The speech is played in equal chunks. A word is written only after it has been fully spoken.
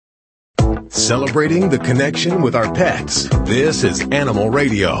Celebrating the connection with our pets. This is Animal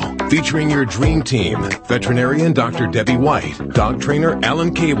Radio, featuring your dream team. Veterinarian Dr. Debbie White, dog trainer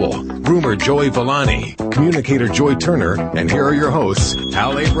Alan Cable, groomer Joey Villani, communicator Joy Turner, and here are your hosts,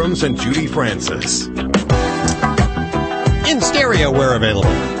 Hal Abrams and Judy Francis. In stereo, where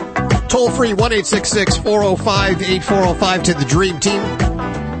available. Toll-free, 1-866-405-8405 to the Dream Team.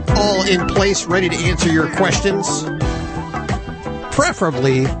 All in place, ready to answer your questions.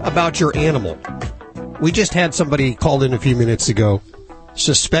 Preferably about your animal. We just had somebody called in a few minutes ago,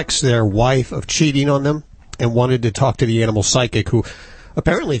 suspects their wife of cheating on them, and wanted to talk to the animal psychic, who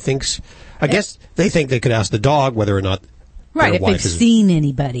apparently thinks, I guess they think they could ask the dog whether or not right, if they've seen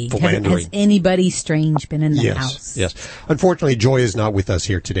anybody. Has anybody strange been in the house? Yes. Unfortunately, Joy is not with us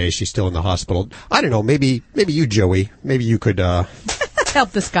here today. She's still in the hospital. I don't know, maybe you, Joey, maybe you could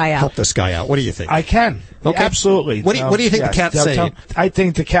help this guy out. What do you think? I can. Okay. Absolutely. What do you think the cat's saying? I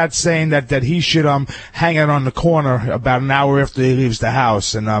think the cat's saying that he should hang out on the corner about an hour after he leaves the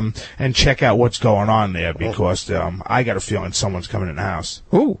house and check out what's going on there, because I got a feeling someone's coming in the house.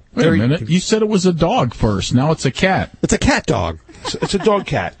 Ooh. Wait a minute. You said it was a dog first. Now it's a cat. It's a cat dog. It's a dog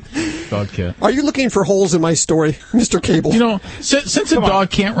cat. Dog cat. Are you looking for holes in my story, Mr. Cable? You know, since a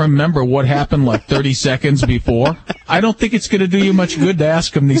dog can't remember what happened like 30 seconds before, I don't think it's going to do you much good to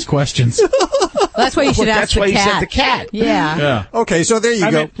ask him these questions. That's why you should ask the cat. That's why you said the cat. Yeah. Okay, so there you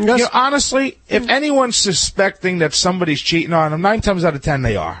go. Mean, honestly, if anyone's suspecting that somebody's cheating on them, 9 times out of 10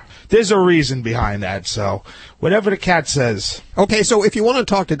 they are. There's a reason behind that, so whatever the cat says. Okay, so if you want to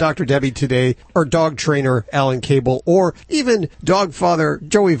talk to Dr. Debbie today, or dog trainer Alan Cable, or even dog father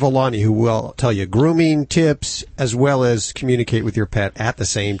Joey Villani, who will tell you grooming tips as well as communicate with your pet at the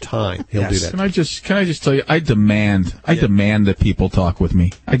same time, he'll do that. Can I just tell you, I demand that people talk with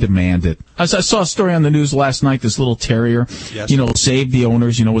me. I demand it. I saw a story on the news last night. This little terrier, saved the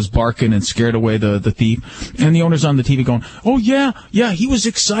owners. Was barking and scared away the thief, and the owner's on the TV going, "Oh yeah, he was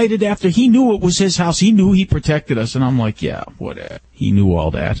excited after he knew it was his house. He knew he protected us." And I'm like, yeah, whatever. He knew all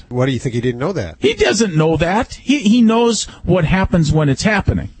that. Why do you think he didn't know that? He doesn't know that. He knows what happens when it's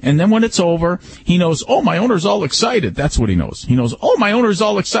happening. And then when it's over, he knows, oh, my owner's all excited. That's what he knows. He knows, oh, my owner's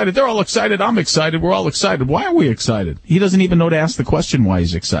all excited. They're all excited. I'm excited. We're all excited. Why are we excited? He doesn't even know to ask the question why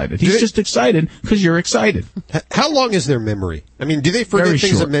he's excited. He's just excited because you're excited. How long is their memory? I mean, do they forget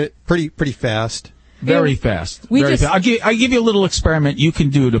things a minute pretty fast? Very fast. Very fast. I'll give you a little experiment you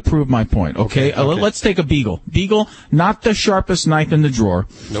can do to prove my point, okay? Let's take a beagle. Beagle, not the sharpest knife in the drawer.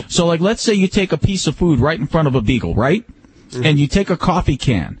 Nope. So, let's say you take a piece of food right in front of a beagle, right? Mm-hmm. And you take a coffee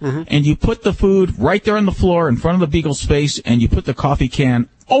can, and you put the food right there on the floor in front of the beagle's face, and you put the coffee can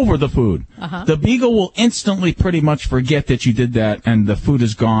over the food. The beagle will instantly pretty much forget that you did that, and the food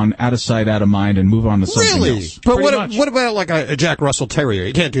is gone, out of sight, out of mind, and move on to something else. But what about like a Jack Russell Terrier?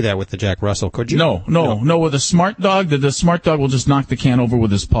 You can't do that with the Jack Russell, could you? No. With a smart dog, the smart dog will just knock the can over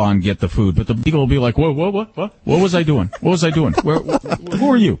with his paw and get the food. But the beagle will be like, whoa, what? What was I doing? Who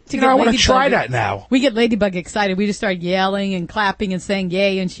are you? I want to try that now. We get Ladybug excited. We just start yelling and clapping and saying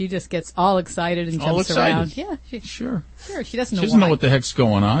yay, and she just gets all excited and jumps around. Yeah, Sure. She doesn't know. She doesn't know what the heck's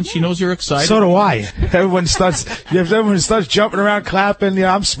going on. Yeah. She knows you're excited. So do I. Everyone starts jumping around, clapping.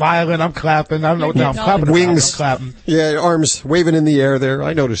 I'm smiling. I'm clapping. I don't know what I'm clapping. Wings, I'm clapping. Yeah, arms waving in the air. There,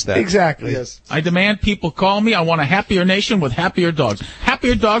 I noticed that. Exactly. Yes. I demand people call me. I want a happier nation with happier dogs.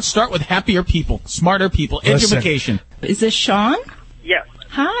 Happier dogs start with happier people, smarter people, education. Is this Sean? Yes.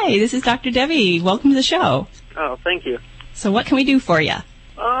 Hi, this is Dr. Debbie. Welcome to the show. Oh, thank you. So what can we do for you?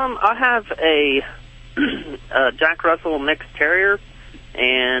 I have a Jack Russell mixed terrier,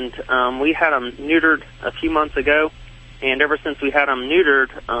 and we had him neutered a few months ago, and ever since we had him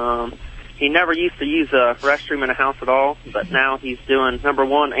neutered, he never used to use a restroom in a house at all, but now he's doing number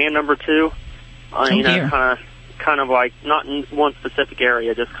 1 and number 2, kind of like not in one specific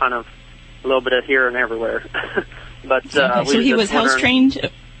area, just kind of a little bit of here and everywhere. But so he was house trained?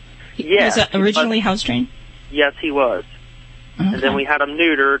 Yes. Was originally house trained? Yes, he was. Okay. And then we had him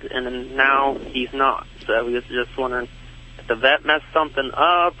neutered, and then now he's not. So we was just wondering if the vet messed something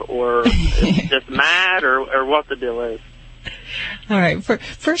up, or is just mad, or what the deal is. All right.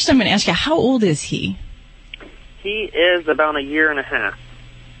 First, I'm going to ask you, how old is he? He is about 1.5 years.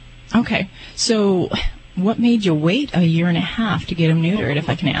 Okay. So what made you wait 1.5 years to get him neutered, if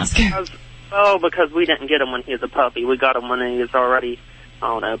I can ask? Because we didn't get him when he was a puppy. We got him when he was already,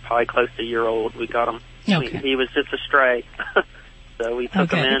 probably close to 1 year old. We got him. Okay. He was just a stray. So we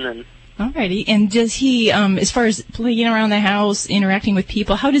took him in and... Alrighty. And does he, as far as playing around the house, interacting with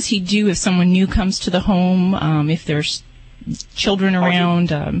people, how does he do if someone new comes to the home, if there's children around?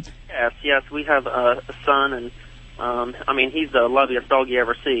 Yes. We have a son, and I mean, he's the loveliest dog you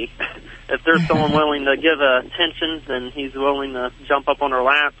ever see. If there's someone willing to give attention, then he's willing to jump up on her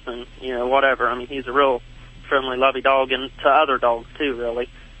laps and, whatever. I mean, he's a real friendly, lovey dog, and to other dogs, too, really.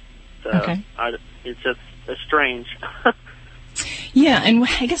 So it's strange. Yeah, and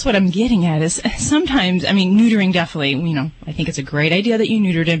I guess what I'm getting at is sometimes, I mean, neutering definitely, I think it's a great idea that you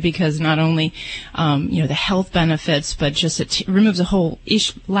neutered it because not only, the health benefits, but just it removes a whole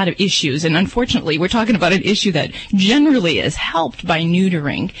lot of issues. And unfortunately, we're talking about an issue that generally is helped by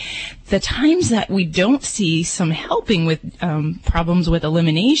neutering. The times that we don't see some helping with problems with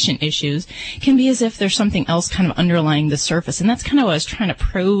elimination issues can be as if there's something else kind of underlying the surface. And that's kind of what I was trying to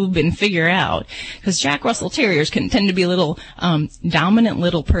probe and figure out. Because Jack Russell Terriers can tend to be little dominant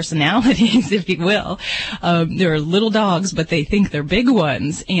little personalities, if you will. They're little dogs, but they think they're big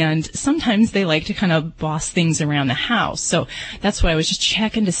ones. And sometimes they like to kind of boss things around the house. So that's why I was just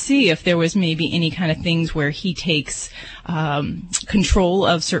checking to see if there was maybe any kind of things where he takes control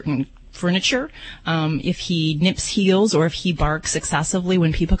of certain furniture, if he nips heels or if he barks excessively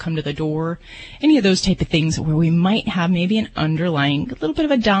when people come to the door, any of those type of things where we might have maybe an underlying little bit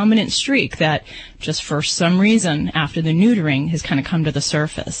of a dominant streak that just for some reason after the neutering has kind of come to the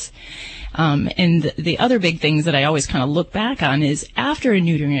surface. And the other big things that I always kind of look back on is after a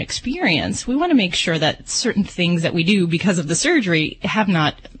neutering experience, we want to make sure that certain things that we do because of the surgery have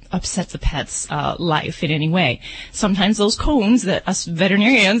not upset the pet's life in any way. Sometimes those cones that us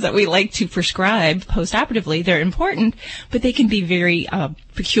veterinarians that we like to prescribe post-operatively, they're important, but they can be very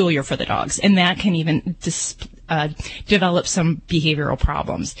peculiar for the dogs, and that can even develop some behavioral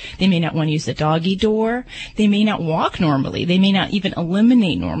problems. They may not want to use the doggy door. They may not walk normally. They may not even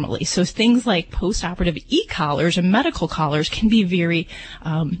eliminate normally. So things like post-operative e-collars and medical collars can be very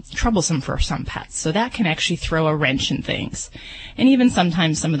troublesome for some pets. So that can actually throw a wrench in things. And even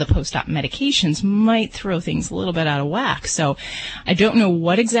sometimes some of the post-op medications might throw things a little bit out of whack. So I don't know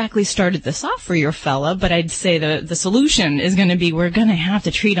what exactly started this off for your fella, but I'd say the solution is going to be we're going to have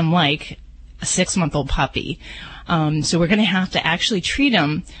to treat him like a 6-month-old puppy. So we're going to have to actually treat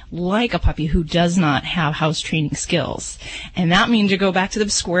him like a puppy who does not have house training skills. And that means you go back to the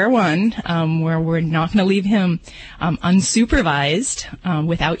square one, where we're not going to leave him unsupervised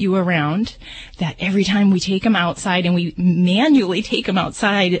without you around, that every time we take him outside and we manually take him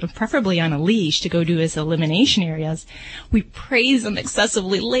outside, preferably on a leash to go do his elimination areas, we praise him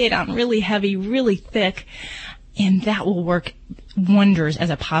excessively, lay it on really heavy, really thick, and that will work wonders as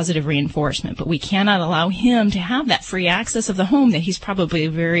a positive reinforcement. But we cannot allow him to have that free access of the home that he's probably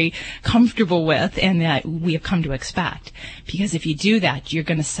very comfortable with and that we have come to expect. Because if you do that, you're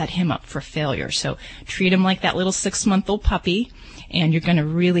going to set him up for failure. So treat him like that little 6-month-old puppy, and you're going to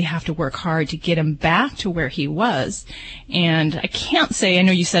really have to work hard to get him back to where he was. And I can't say, I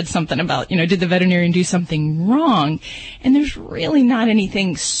know you said something about, did the veterinarian do something wrong? And there's really not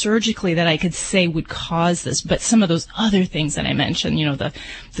anything surgically that I could say would cause this, but some of those other things that I mentioned,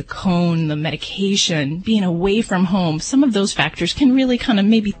 the cone, the medication, being away from home, some of those factors can really kind of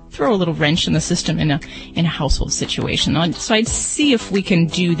maybe throw a little wrench in the system in a household situation. So I'd see if we can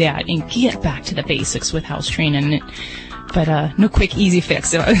do that and get back to the basics with house training. But no quick, easy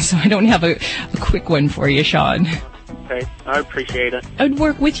fix. So I don't have a quick one for you, Sean. Okay, I appreciate it. I would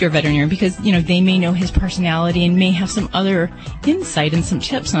work with your veterinarian because, they may know his personality and may have some other insight and some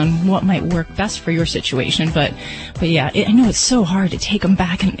tips on what might work best for your situation. But yeah, I know it's so hard to take them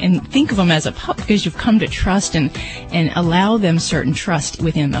back and think of them as a pup because you've come to trust and allow them certain trust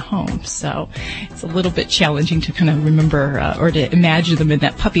within the home. So it's a little bit challenging to kind of remember or to imagine them in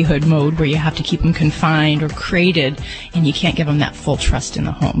that puppyhood mode where you have to keep them confined or crated and you can't give them that full trust in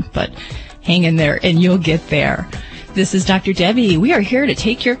the home. But hang in there and you'll get there. This is Dr. Debbie. We are here to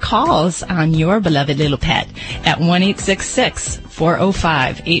take your calls on your beloved little pet at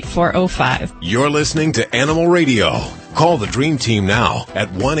 1-866-405-8405. You're listening to Animal Radio. Call the Dream Team now at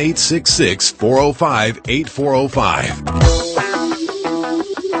 1-866-405-8405.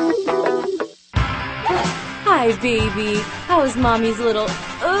 Hi, baby. How's Mommy's little...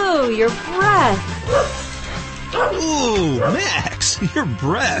 Oh, your breath. Ooh, Max, your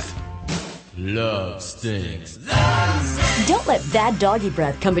breath. Love stinks. Don't let bad doggy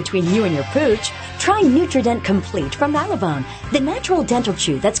breath come between you and your pooch. Try Nutrident Complete from Nylabone, the natural dental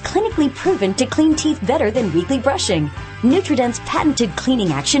chew that's clinically proven to clean teeth better than weekly brushing. Nutrident's patented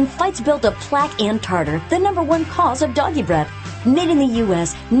cleaning action fights buildup plaque and tartar, the #1 cause of doggy breath. Made in the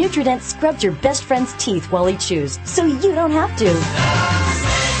U.S., Nutrident scrubs your best friend's teeth while he chews, so you don't have to.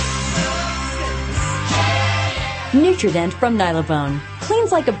 Nutrident from Nylabone.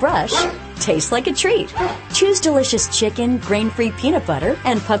 Cleans like a brush, tastes like a treat. Choose delicious chicken, grain-free peanut butter,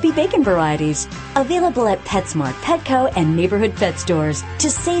 and puppy bacon varieties. Available at PetSmart, Petco, and neighborhood pet stores. To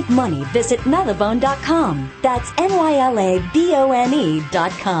save money, visit Nylabone.com. That's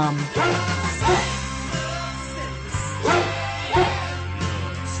NYLABONE.com.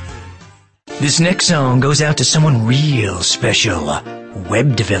 This next song goes out to someone real special.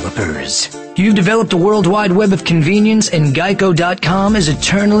 Web developers. You've developed a world wide web of convenience, and Geico.com is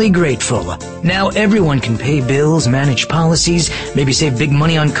eternally grateful. Now everyone can pay bills, manage policies, maybe save big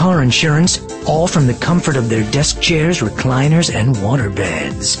money on car insurance, all from the comfort of their desk chairs, recliners, and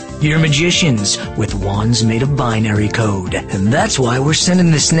waterbeds. You're magicians with wands made of binary code, and that's why we're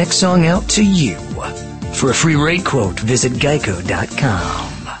sending this next song out to you. For a free rate quote, visit Geico.com.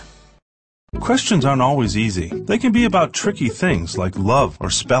 Questions aren't always easy. They can be about tricky things like love or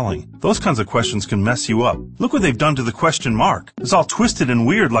spelling. Those kinds of questions can mess you up. Look what they've done to the question mark. It's all twisted and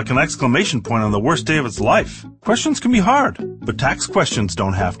weird like an exclamation point on the worst day of its life. Questions can be hard, but tax questions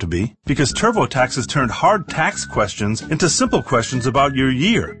don't have to be, because TurboTax has turned hard tax questions into simple questions about your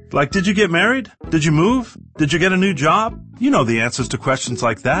year. Like, did you get married? Did you move? Did you get a new job? You know the answers to questions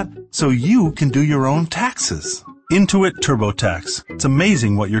like that, so you can do your own taxes. Intuit TurboTax. It's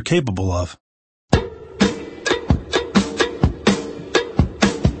amazing what you're capable of.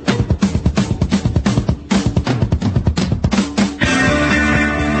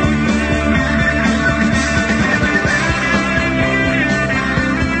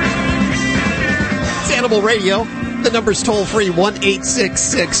 Animal Radio. The number's toll free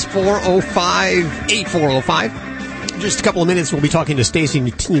 1-866-405-8405. In just a couple of minutes, we'll be talking to Stacey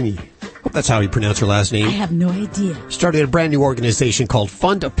Nutini. Hope that's how you pronounce her last name. I have no idea. Started a brand new organization called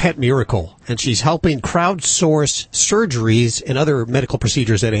Fund a Pet Miracle, and she's helping crowdsource surgeries and other medical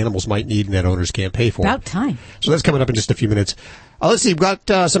procedures that animals might need and that owners can't pay for. About time. So that's coming up in just a few minutes. Let's see, we've got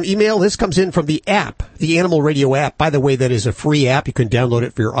some email. This comes in from the app, the Animal Radio app. By the way, that is a free app. You can download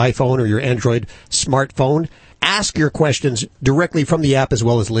it for your iPhone or your Android smartphone. Ask your questions directly from the app as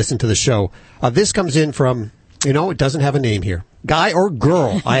well as listen to the show. This comes in from, it doesn't have a name here. Guy or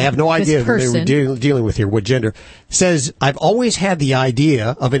girl, I have no idea who we're dealing with here, what gender. Says, I've always had the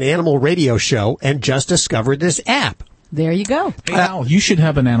idea of an animal radio show and just discovered this app. There you go. Hey, Al, you should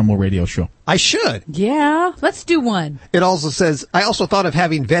have an animal radio show. I should. Yeah, let's do one. It also says, I also thought of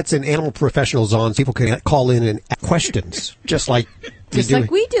having vets and animal professionals on. People can call in and ask questions, just like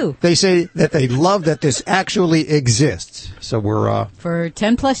we do. They say that they love that this actually exists. So we're... for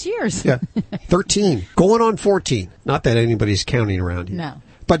 10 plus years. Yeah, 13. Going on 14. Not that anybody's counting around here. No.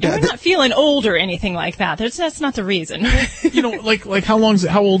 But we're not feeling old or anything like that. That's not the reason. Like how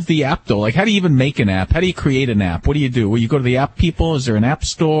old's the app though? Like, how do you even make an app? How do you create an app? What do you do? Well, you go to the app people. Is there an app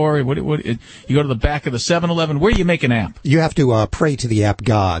store? What you go to the back of the 7-Eleven? Where do you make an app? You have to pray to the app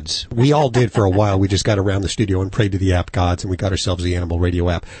gods. We all did for a while. We just got around the studio and prayed to the app gods, and we got ourselves the Animal Radio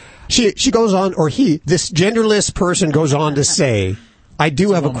app. She goes on, or this genderless person goes on to say, I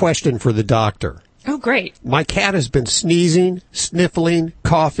do have a question for the doctor. Oh, great. My cat has been sneezing, sniffling,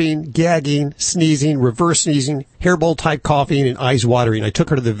 coughing, gagging, sneezing, reverse sneezing, hairball-type coughing, and eyes watering. I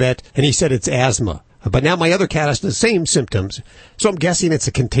took her to the vet, and he said it's asthma. But now my other cat has the same symptoms, so I'm guessing it's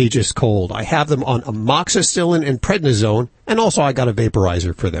a contagious cold. I have them on amoxicillin and prednisone, and also I got a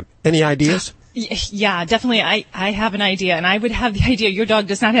vaporizer for them. Any ideas? Yeah, definitely. I have an idea, and I would have the idea your dog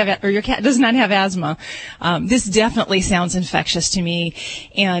does not have, or your cat does not have asthma. This definitely sounds infectious to me.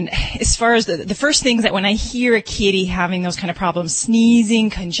 And as far as the first things that when I hear a kitty having those kind of problems, sneezing,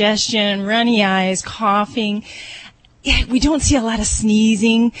 congestion, runny eyes, coughing, we don't see a lot of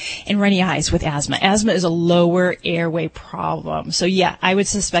sneezing and runny eyes with asthma. Asthma is a lower airway problem. So yeah, I would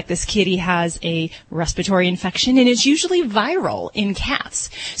suspect this kitty has a respiratory infection, and it's usually viral in cats.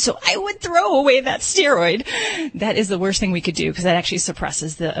 So I would throw away that steroid. That is the worst thing we could do, because that actually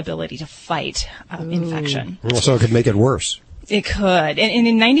suppresses the ability to fight infection. So it could make it worse. It could. And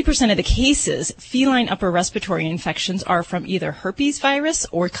in 90% of the cases, feline upper respiratory infections are from either herpes virus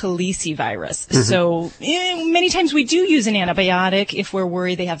or calicivirus. Mm-hmm. So many times we do use an antibiotic if we're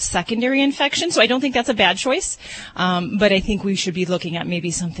worried they have secondary infection. So I don't think that's a bad choice. But I think we should be looking at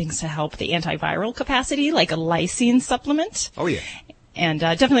maybe some things to help the antiviral capacity, like a lysine supplement. Oh, yeah. And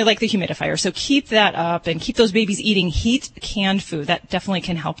definitely like the humidifier. So keep that up and keep those babies eating heat canned food. That definitely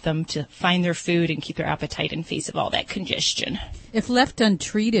can help them to find their food and keep their appetite in face of all that congestion. If left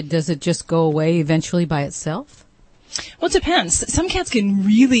untreated, does it just go away eventually by itself? Well, it depends. Some cats can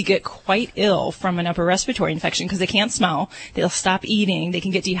really get quite ill from an upper respiratory infection because they can't smell. They'll stop eating. They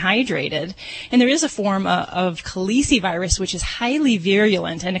can get dehydrated. And there is a form of calicivirus, which is highly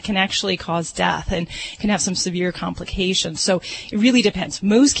virulent, and it can actually cause death and can have some severe complications. So it really depends.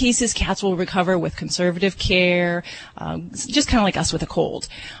 Most cases, cats will recover with conservative care, just kind of like us with a cold,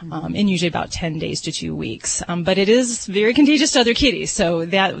 in usually about 10 days to 2 weeks. But it is very contagious to other kitties. So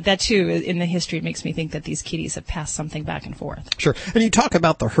that too, in the history, makes me think that these kitties have passed something back and forth. Sure. And you talk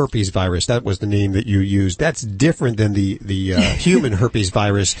about the herpes virus. That was the name that you used. That's different than the human herpes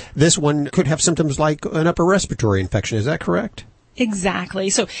virus. This one could have symptoms like an upper respiratory infection. Is that correct? Exactly.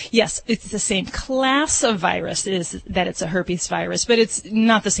 So, yes, it's the same class of virus, is that it's a herpes virus, but it's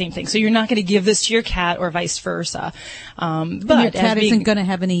not the same thing. So you're not going to give this to your cat or vice versa. But your cat isn't going to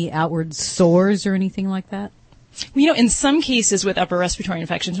have any outward sores or anything like that? Well, in some cases with upper respiratory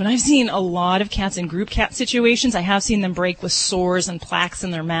infections, when I've seen a lot of cats in group cat situations, I have seen them break with sores and plaques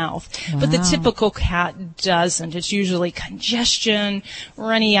in their mouth. Wow. But the typical cat doesn't. It's usually congestion,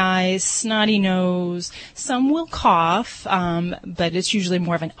 runny eyes, snotty nose. Some will cough, but it's usually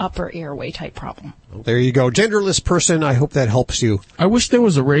more of an upper airway type problem. Well, there you go. Genderless person, I hope that helps you. I wish there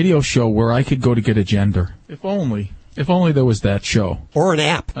was a radio show where I could go to get a gender. If only. If only there was that show. Or an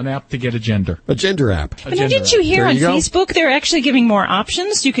app. An app to get a gender. A gender app. But now, didn't you hear on Facebook they're actually giving more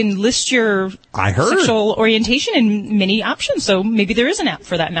options? You can list your sexual orientation in many options, so maybe there is an app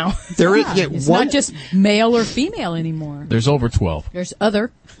for that now. There is. Yeah, it's not just male or female anymore. There's over 12. There's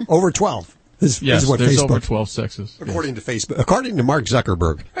other. Over 12. Yes, is what there's Facebook, over 12 sexes. According to Facebook. According to Mark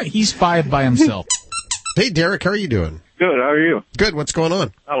Zuckerberg. Hey, he's 5 by himself. Hey, Derek, how are you doing? Good, how are you? Good, what's going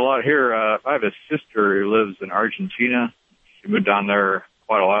on? Not a lot here. I have a sister who lives in Argentina. She moved down there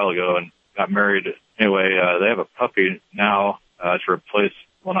quite a while ago and got married. Anyway, they have a puppy now to replace,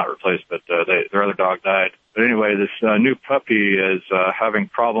 well, not replace, but their other dog died. But anyway, this new puppy is having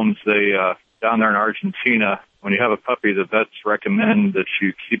problems. They down there in Argentina, when you have a puppy, the vets recommend that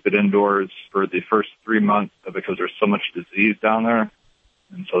you keep it indoors for the first 3 months because there's so much disease down there.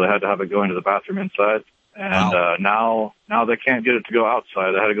 And so they had to have it go into the bathroom inside. And now they can't get it to go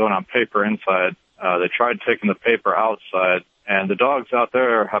outside. They had it going on paper inside. They tried taking the paper outside. And the dogs out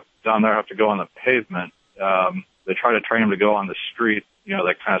there down there have to go on the pavement. They try to train them to go on the street. They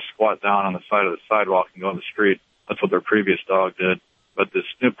kind of squat down on the side of the sidewalk and go on the street. That's what their previous dog did. But this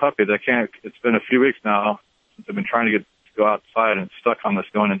new puppy, they can't. It's been a few weeks now since they've been trying to get to go outside and it's stuck on this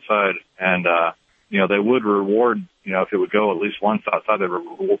going inside. And they would reward. If it would go at least once outside, they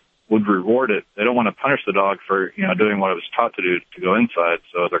would reward it. They don't want to punish the dog for doing what it was taught to do to go inside.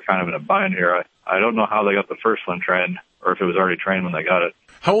 So they're kind of in a bind here. I don't know how they got the first one trained, or if it was already trained when they got it.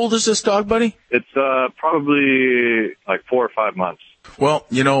 How old is this dog, buddy? It's probably like 4 or 5 months. Well,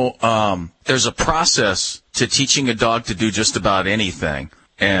 there's a process to teaching a dog to do just about anything.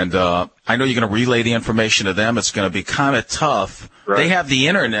 And I know you're going to relay the information to them. It's going to be kind of tough. Right. They have the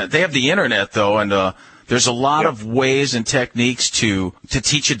internet, though, and there's a lot of ways and techniques to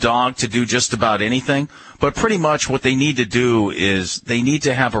teach a dog to do just about anything. But pretty much what they need to do is they need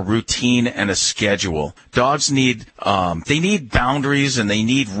to have a routine and a schedule. Dogs need boundaries and they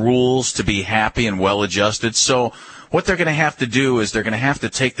need rules to be happy and well adjusted. So what they're going to have to do is they're going to have to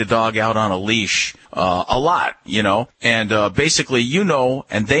take the dog out on a leash a lot, and basically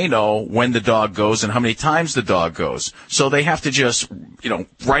and they know when the dog goes and how many times the dog goes. So they have to just,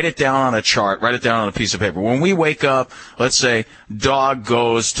 write it down on a chart, write it down on a piece of paper. When we wake up, let's say dog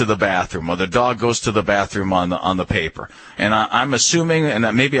goes to the bathroom, or the dog goes to the bathroom on the paper. And I'm assuming,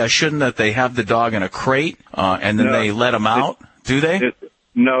 and maybe I shouldn't, that they have the dog in a crate and then they let him out. Do they?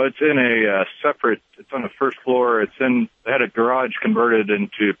 No, it's in a separate. It's on the first floor. They had a garage converted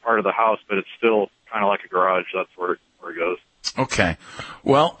into part of the house, but it's still kind of like a garage. That's where it goes. Okay.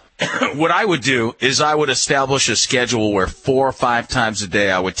 Well, what I would do is I would establish a schedule where 4 or 5 times a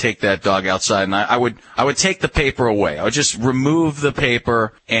day I would take that dog outside, and I would take the paper away. I would just remove the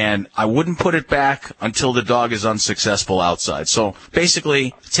paper, and I wouldn't put it back until the dog is unsuccessful outside. So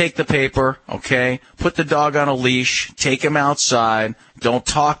basically, take the paper, okay, put the dog on a leash, take him outside, don't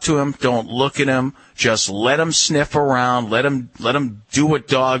talk to him, don't look at him, just let him sniff around, let him do what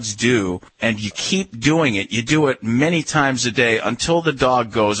dogs do, and you keep doing it. You do it many times a day until the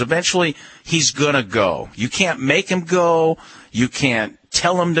dog goes. Eventually, he's gonna go. You can't make him go. You can't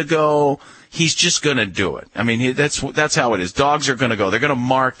tell him to go. he's just going to do it. I mean, that's how it is. Dogs are going to go. They're going to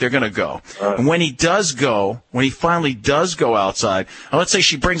mark. They're going to go. And when he finally does go outside, and let's say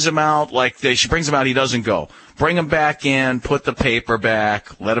she brings him out, he doesn't go. Bring him back in, put the paper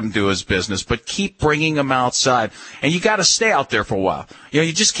back, let him do his business, but keep bringing him outside. And you got to stay out there for a while.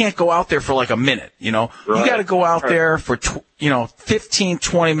 You just can't go out there for like a minute, You got to go out there for, 15,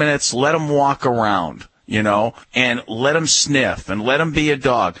 20 minutes, let him walk around, and let him sniff and let him be a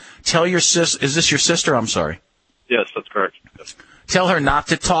dog. Tell your is this your sister? I'm sorry. Yes, that's correct. Yes. Tell her not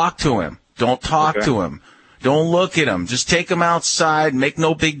to talk to him. Don't talk to him. Don't look at him. Just take him outside. Make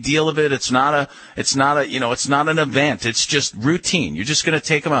no big deal of it. It's not an event. It's just routine. You're just going to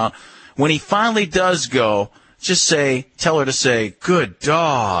take him out. When he finally does go, tell her to say, good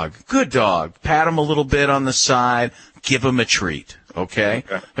dog. Pat him a little bit on the side. Give him a treat. Okay?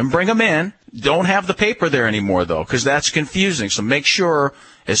 And bring him in. Don't have the paper there anymore, though, because that's confusing. So make sure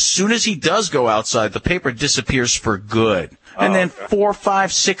as soon as he does go outside, the paper disappears for good. And then 4,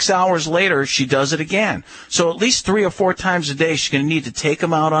 5, 6 hours later, she does it again. So at least 3 or 4 times a day, she's going to need to take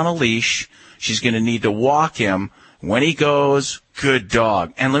him out on a leash. She's going to need to walk him. When he goes, good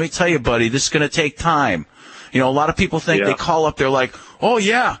dog. And let me tell you, buddy, this is going to take time. A lot of people think they call up, they're like, oh,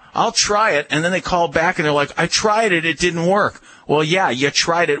 yeah, I'll try it. And then they call back and they're like, I tried it. It didn't work. Well, yeah, you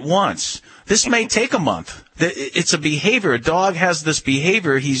tried it once. This may take a month. It's a behavior. A dog has this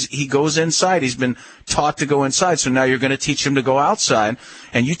behavior. He goes inside. He's been taught to go inside. So now you're going to teach him to go outside.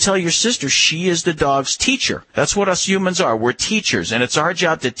 And you tell your sister she is the dog's teacher. That's what us humans are. We're teachers. And it's our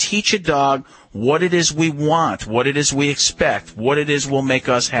job to teach a dog what it is we want, what it is we expect, what it is will make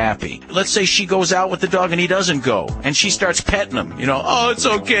us happy. Let's say she goes out with the dog and he doesn't go, and she starts petting him. Oh, it's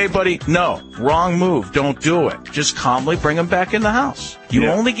okay, buddy. No, wrong move. Don't do it. Just calmly bring him back in the house. You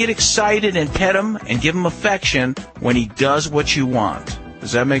only get excited and pet him and give him affection when he does what you want.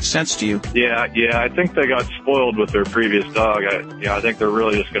 Does that make sense to you? Yeah. I think they got spoiled with their previous dog. I think they're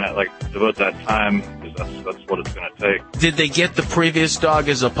really just going to devote that time because that's what it's going to take. Did they get the previous dog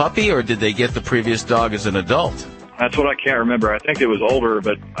as a puppy, or did they get the previous dog as an adult? That's what I can't remember. I think it was older,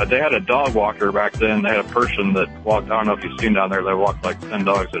 but they had a dog walker back then. They had a Persian that walked. I don't know if you've seen down there. They walked like 10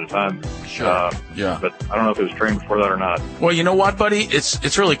 dogs at a time. Sure. But I don't know if it was trained before that or not. Well, you know what, buddy?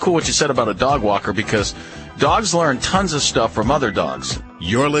 It's really cool what you said about a dog walker, because dogs learn tons of stuff from other dogs.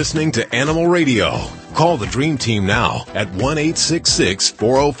 You're listening to Animal Radio. Call the Dream Team now at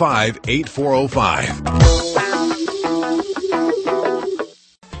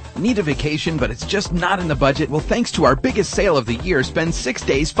 1-866-405-8405. Need a vacation, but it's just not in the budget? Well, thanks to our biggest sale of the year, spend 6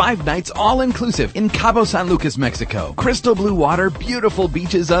 days, 5 nights, all-inclusive in Cabo San Lucas, Mexico. Crystal blue water, beautiful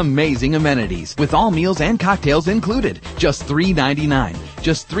beaches, amazing amenities, with all meals and cocktails included. Just $3.99.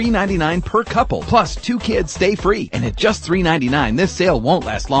 Just $3.99 per couple, plus 2 kids stay free. And at just $3.99, this sale won't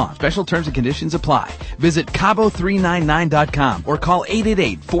last long. Special terms and conditions apply. Visit Cabo399.com or call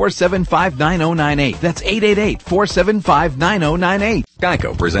 888-475-9098. That's 888-475-9098.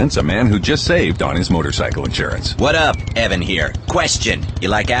 Geico presents a man who just saved on his motorcycle insurance. What up? Evan here. Question. You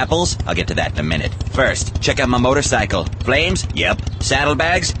like apples? I'll get to that in a minute. First, check out my motorcycle. Flames? Yep.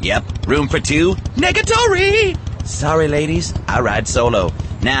 Saddlebags? Yep. Room for 2? Negatory! Sorry, ladies. I ride solo.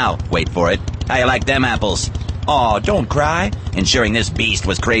 Now, wait for it. How you like them apples? Aw, don't cry. Insuring this beast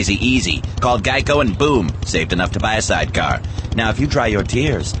was crazy easy. Called Geico and boom, saved enough to buy a sidecar. Now, if you dry your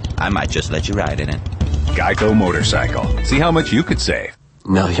tears, I might just let you ride in it. Geico Motorcycle. See how much you could save.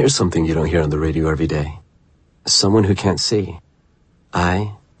 Now here's something you don't hear on the radio every day. Someone who can't see.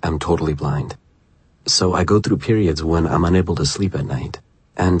 I am totally blind. So I go through periods when I'm unable to sleep at night.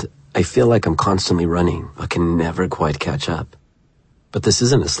 And I feel like I'm constantly running, but can never quite catch up. But this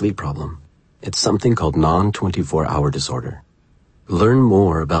isn't a sleep problem. It's something called non-24-hour disorder. Learn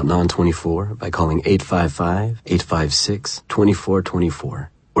more about non-24 by calling 855-856-2424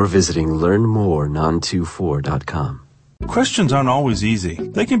 or visiting learnmorenon24.com. Questions aren't always easy.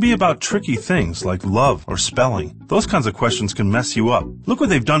 They can be about tricky things like love or spelling. Those kinds of questions can mess you up. Look what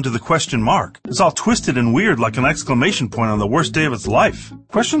they've done to the question mark. It's all twisted and weird like an exclamation point on the worst day of its life.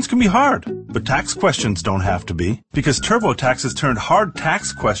 Questions can be hard, but tax questions don't have to be, because TurboTax has turned hard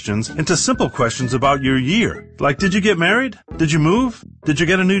tax questions into simple questions about your year. Like, did you get married? Did you move? Did you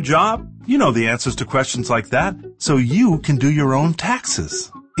get a new job? You know the answers to questions like that, so you can do your own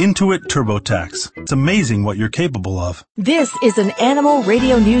taxes. Intuit TurboTax. It's amazing what you're capable of. This is an Animal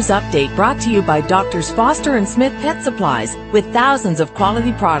Radio News Update brought to you by Doctors Foster and Smith Pet Supplies, with thousands of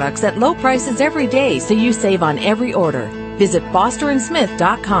quality products at low prices every day, so you save on every order. Visit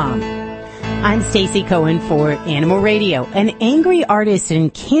fosterandsmith.com. I'm Stacey Cohen for Animal Radio. An angry artist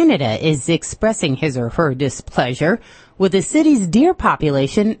in Canada is expressing his or her displeasure with the city's deer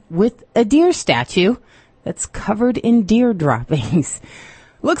population with a deer statue that's covered in deer droppings.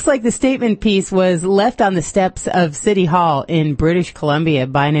 Looks like the statement piece was left on the steps of City Hall in British Columbia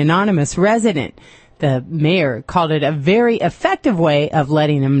by an anonymous resident. The mayor called it a very effective way of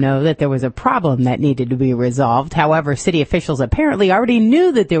letting him know that there was a problem that needed to be resolved. However, city officials apparently already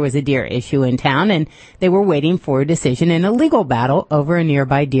knew that there was a deer issue in town, and they were waiting for a decision in a legal battle over a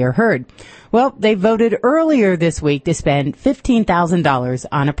nearby deer herd. Well, they voted earlier this week to spend $15,000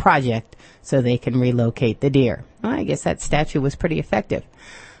 on a project so they can relocate the deer. Well, I guess that statue was pretty effective.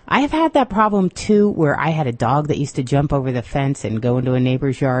 I have had that problem, too, where I had a dog that used to jump over the fence and go into a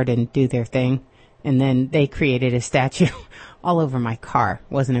neighbor's yard and do their thing. And then they created a statue all over my car.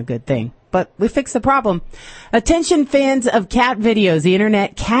 Wasn't a good thing. But we fixed the problem. Attention fans of cat videos. The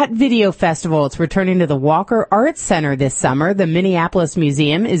Internet Cat Video Festival. It's returning to the Walker Arts Center this summer. The Minneapolis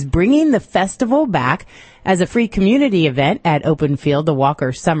Museum is bringing the festival back as a free community event at Open Field, the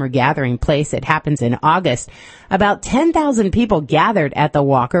Walker Summer Gathering Place. It happens in August. About 10,000 people gathered at the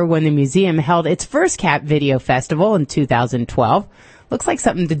Walker when the museum held its first cat video festival in 2012. Looks like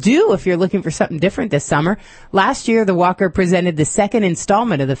something to do if you're looking for something different this summer. Last year, the Walker presented the second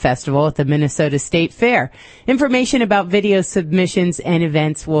installment of the festival at the Minnesota State Fair. Information about video submissions and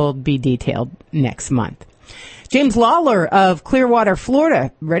events will be detailed next month. James Lawler of Clearwater,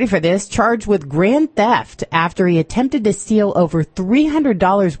 Florida, ready for this, charged with grand theft after he attempted to steal over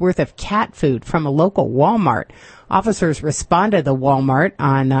 $300 worth of cat food from a local Walmart. Officers responded to the Walmart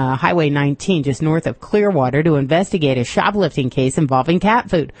on Highway 19 just north of Clearwater to investigate a shoplifting case involving cat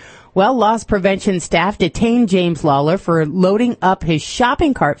food. Well, loss prevention staff detained James Lawler for loading up his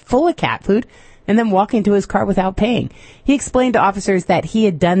shopping cart full of cat food and then walking to his car without paying. He explained to officers that he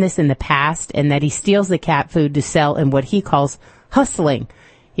had done this in the past and that he steals the cat food to sell in what he calls hustling.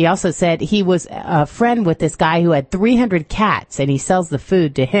 He also said he was a friend with this guy who had 300 cats and he sells the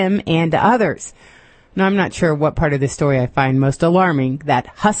food to him and to others. Now, I'm not sure what part of this story I find most alarming, that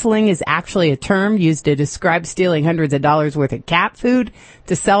hustling is actually a term used to describe stealing hundreds of dollars worth of cat food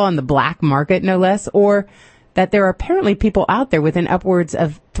to sell on the black market, no less, or that there are apparently people out there with an upwards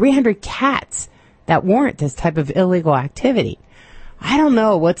of 300 cats that warrant this type of illegal activity. I don't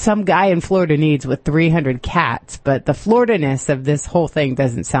know what some guy in Florida needs with 300 cats, but the Florida-ness of this whole thing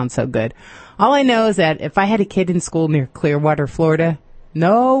doesn't sound so good. All I know is that if I had a kid in school near Clearwater, Florida,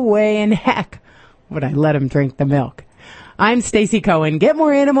 no way in heck would I let him drink the milk. I'm Stacey Cohen. Get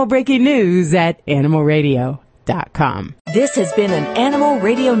more animal breaking news at animalradio.com. This has been an Animal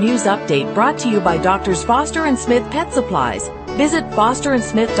Radio News Update brought to you by Doctors Foster and Smith Pet Supplies. Visit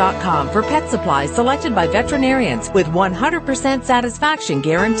fosterandsmith.com for pet supplies selected by veterinarians with 100% satisfaction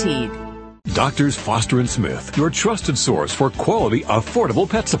guaranteed. Doctors Foster and Smith, your trusted source for quality, affordable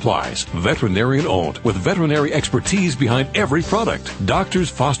pet supplies. Veterinarian owned with veterinary expertise behind every product. Doctors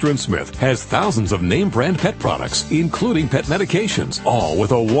Foster and Smith has thousands of name brand pet products, including pet medications, all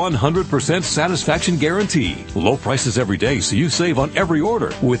with a 100% satisfaction guarantee. Low prices every day so you save on every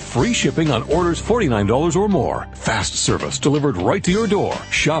order with free shipping on orders $49 or more. Fast service delivered right to your door.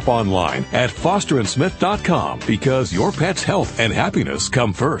 Shop online at fosterandsmith.com because your pet's health and happiness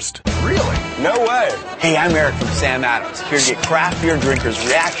come first. Really? No way. Hey, I'm Eric from Sam Adams, here to get craft beer drinkers'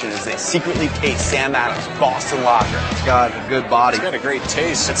 reaction as they secretly taste Sam Adams Boston Lager. It's got a good body. It's got a great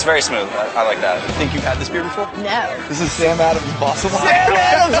taste. It's very smooth. I like that. Think you've had this beer before? No. This is Sam Adams Boston Lager. Sam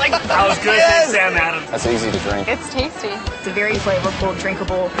Adams! I was going to say Sam Adams. That's easy to drink. It's tasty. It's a very flavorful,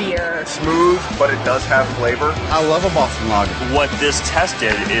 drinkable beer. Smooth, but it does have flavor. I love a Boston Lager. What this test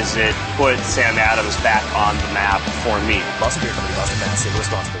did is it put Sam Adams back on the map for me. Boston Beer Company, Boston, Mass. Stay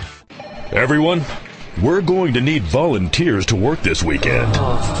responsible. Everyone, we're going to need volunteers to work this weekend.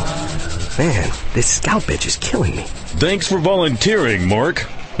 Man, this scout bitch is killing me. Thanks for volunteering, Mark.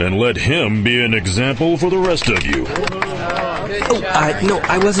 And let him be an example for the rest of you. No,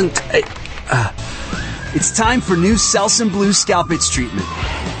 I wasn't... It's time for new Selsun Blue scalp itch treatment.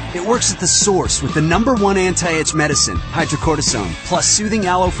 It works at the source with the #1 anti-itch medicine, hydrocortisone, plus soothing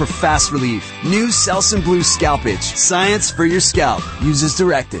aloe for fast relief. New Selsun Blue scalp itch. Science for your scalp. Use as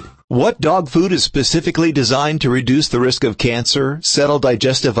directed. What dog food is specifically designed to reduce the risk of cancer, settle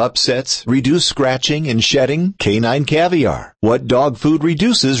digestive upsets, reduce scratching and shedding? Canine Caviar. What dog food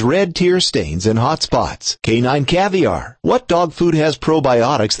reduces red tear stains and hot spots? Canine Caviar. What dog food has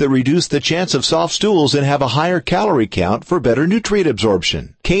probiotics that reduce the chance of soft stools and have a higher calorie count for better nutrient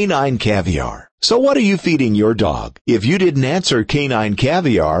absorption? Canine Caviar. So what are you feeding your dog? If you didn't answer Canine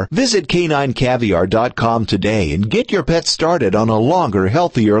Caviar, visit caninecaviar.com today and get your pet started on a longer,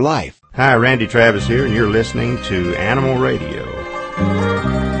 healthier life. Hi, Randy Travis here, and you're listening to Animal Radio.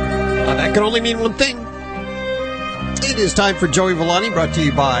 That can only mean one thing. It is time for Joey Villani, brought to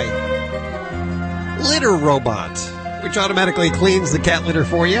you by Litter Robot, which automatically cleans the cat litter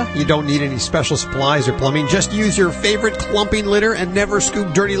for you. You don't need any special supplies or plumbing. Just use your favorite clumping litter and never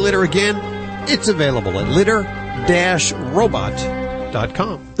scoop dirty litter again. It's available at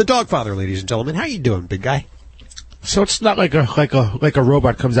litter-robot.com. The Dogfather, ladies and gentlemen. How you doing, big guy? So it's not like a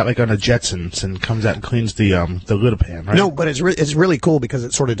robot comes out like on the Jetsons and comes out and cleans the litter pan, right? No, but it's really cool because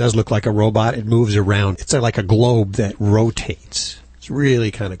it sort of does look like a robot. It moves around. It's like a globe that rotates. It's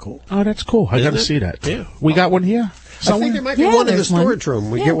really kind of cool. Oh, that's cool. I got to see that. Yeah. We got one here? I think there might be one in the storage room.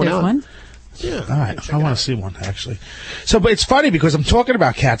 We get one out. One. Yeah. All right. I want to see one, actually. So, but it's funny because I'm talking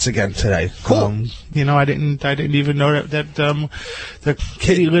about cats again today. Cool. I didn't even know that the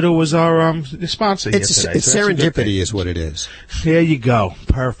kitty litter was our sponsor here today. It's serendipity is what it is. There you go.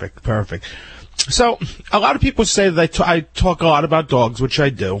 Perfect. So, a lot of people say that I talk a lot about dogs, which I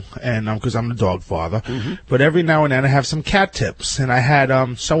do, and because I'm the dog father. Mm-hmm. But every now and then I have some cat tips, and I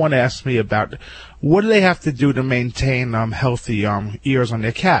had someone ask me about what do they have to do to maintain healthy ears on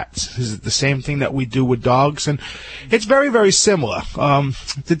their cats. Is it the same thing that we do with dogs? And it's very, very similar.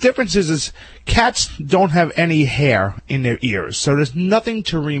 The difference is cats don't have any hair in their ears, so there's nothing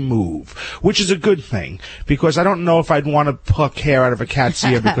to remove, which is a good thing, because I don't know if I'd want to pluck hair out of a cat's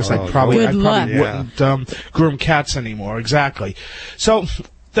ear, because I probably wouldn't groom cats anymore. Exactly. So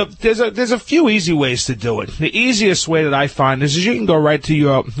there's a few easy ways to do it. The easiest way that I find is you can go right to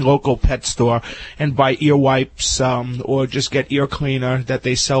your local pet store and buy ear wipes, or just get ear cleaner that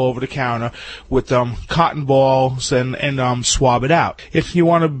they sell over the counter with cotton balls and swab it out. If you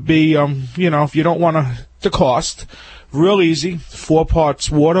want to be, if you don't want the cost, real easy, 4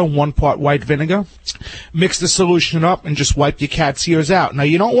 parts water, 1 part white vinegar. Mix the solution up and just wipe your cat's ears out. Now,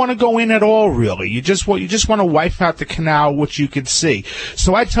 you don't want to go in at all, really. You just want to wipe out the canal, which you can see.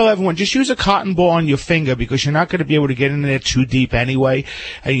 So I tell everyone, just use a cotton ball on your finger, because you're not going to be able to get in there too deep anyway,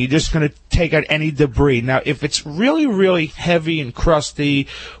 and you're just going to take out any debris. Now, if it's really, really heavy and crusty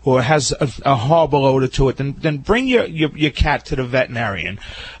or has a horrible odor to it, then bring your cat to the veterinarian.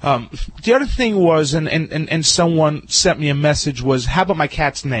 The other thing was, and someone sent me a message, was, how about my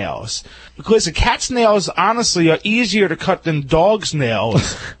cat's nails? Because a cat's nails, honestly, are easier to cut than dog's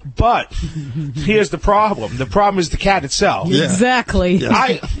nails. But here's the problem. The problem is the cat itself. Yeah. Exactly.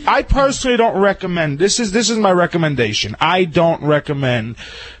 Yeah. I personally don't recommend, this is my recommendation. I don't recommend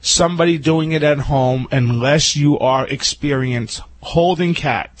somebody doing it at home unless you are experienced holding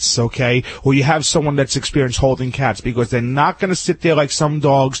cats, okay? Or you have someone that's experienced holding cats, because they're not going to sit there like some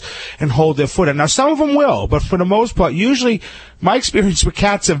dogs and hold their foot. And now some of them will, but for the most part, usually my experience with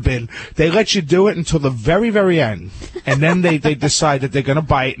cats have been they let you do it until the very, very end. And then they decide that they're going to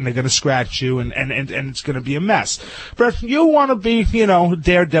bite and they're going to scratch you and it's going to be a mess. But if you want to be,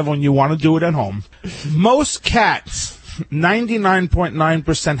 daredevil and you want to do it at home, most cats,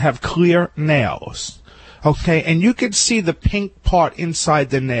 99.9% have clear nails. Okay, and you can see the pink part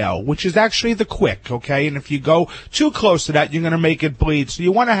inside the nail, which is actually the quick, okay? And if you go too close to that, you're going to make it bleed. So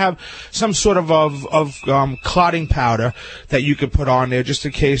you want to have some sort of clotting powder that you can put on there just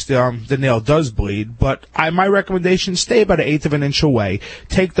in case the nail does bleed. But my recommendation, stay about 1/8 of an inch away.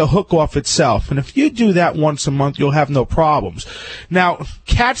 Take the hook off itself. And if you do that once a month, you'll have no problems. Now,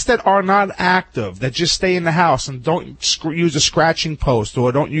 cats that are not active, that just stay in the house and don't use a scratching post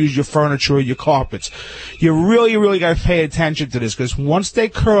or don't use your furniture or your carpets, you really, really got to pay attention to this, because once they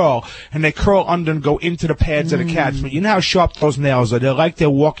curl, and they curl under and go into the pads of the cats, you know how sharp those nails are. They're like they're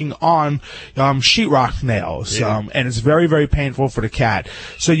walking on sheetrock nails, and it's very, very painful for the cat.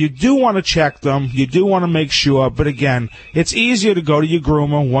 So you do want to check them. You do want to make sure, but again, it's easier to go to your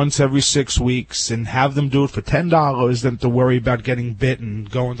groomer once every 6 weeks and have them do it for $10 than to worry about getting bit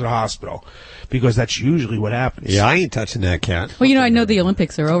and going to the hospital, because that's usually what happens. Yeah, I ain't touching that cat. Well, I know the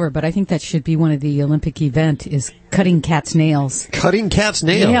Olympics are over, but I think that should be one of the Olympic event is cutting cats' nails. Cutting cats'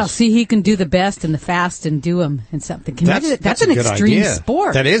 nails? Yeah, see, he can do the best and the fast and do them and something. That's an extreme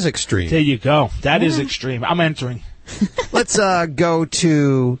sport. That is extreme. There you go. That is extreme. I'm entering. Let's go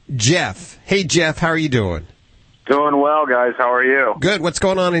to Jeff. Hey, Jeff, how are you doing? Doing well, guys. How are you? Good. What's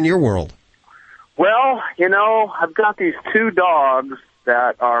going on in your world? Well, I've got these 2 dogs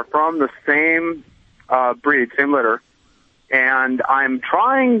that are from the same breed, same litter, and I'm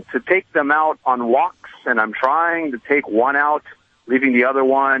trying to take them out on walks, and I'm trying to take one out, leaving the other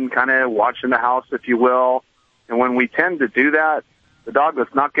one kind of watching the house, if you will. And when we tend to do that, the dog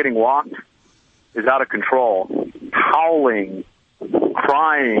that's not getting walked is out of control, howling,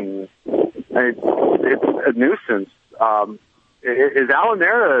 crying. It's a nuisance. Is Alan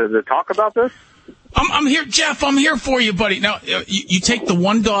there to talk about this? I'm here, Jeff. I'm here for you, buddy. Now, you take the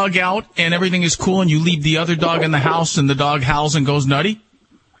one dog out and everything is cool, and you leave the other dog in the house, and the dog howls and goes nutty?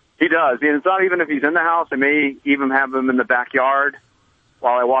 He does. And it's not even if he's in the house. I may even have him in the backyard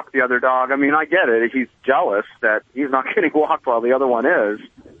while I walk the other dog. I mean, I get it. He's jealous that he's not getting walked while the other one is.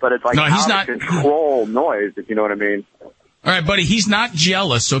 But it's like out of control noise, if you know what I mean. All right, buddy, he's not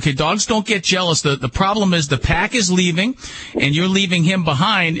jealous. Okay, dogs don't get jealous. The problem is the pack is leaving, and you're leaving him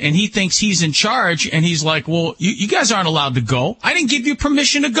behind, and he thinks he's in charge, and he's like, well, you guys aren't allowed to go. I didn't give you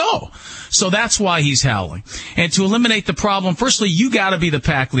permission to go. So that's why he's howling. And to eliminate the problem, firstly, you got to be the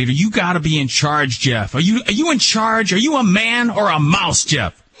pack leader. You got to be in charge, Jeff. Are you in charge? Are you a man or a mouse,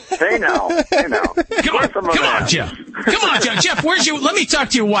 Jeff? Hey now. Come on, Jeff. Come on, Jeff. Jeff, where's your? Let me talk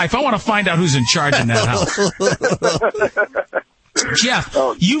to your wife. I want to find out who's in charge in that house. Jeff,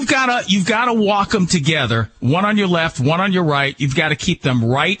 you've got to walk them together, one on your left, one on your right. You've got to keep them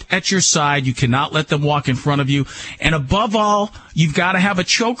right at your side. You cannot let them walk in front of you. And above all, you've got to have a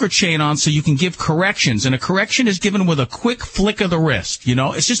choker chain on so you can give corrections. And a correction is given with a quick flick of the wrist. You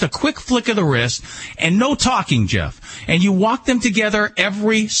know, it's just a quick flick of the wrist and no talking, Jeff. And you walk them together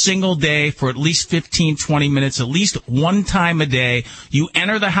every single day for at least 15, 20 minutes, at least one time a day. You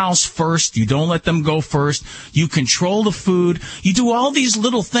enter the house first. You don't let them go first. You control the food. You do all these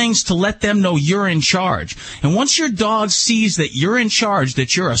little things to let them know you're in charge. And once your dog sees that you're in charge,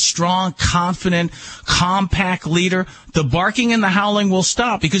 that you're a strong, confident, compact leader, the barking and the howling will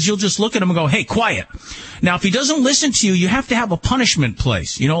stop because you'll just look at him and go, hey, quiet. Now, if he doesn't listen to you, you have to have a punishment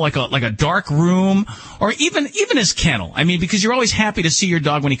place, you know, like a dark room or even his kennel. I mean, because you're always happy to see your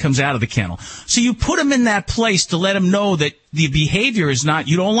dog when he comes out of the kennel. So you put him in that place to let him know that the behavior is not,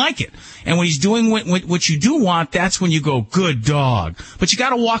 you don't like it. And when he's doing what you do want, that's when you go, good dog. But you got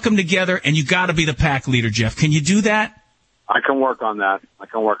to walk them together and you got to be the pack leader, Jeff. Can you do that? I can work on that.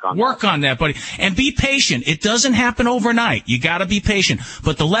 Work on that, buddy. And be patient. It doesn't happen overnight. You got to be patient.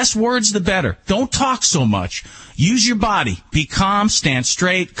 But the less words, the better. Don't talk so much. Use your body. Be calm, stand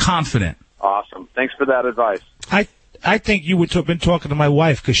straight, confident. Awesome. Thanks for that advice. I think you would have been talking to my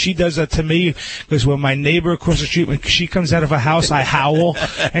wife because she does that to me. Because when my neighbor across the street, when she comes out of her house, I howl,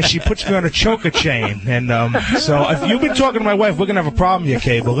 and she puts me on a choker chain. And so if you've been talking to my wife, we're gonna have a problem here,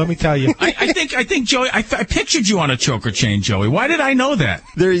 Cable. Let me tell you. I think Joey, I pictured you on a choker chain, Joey. Why did I know that?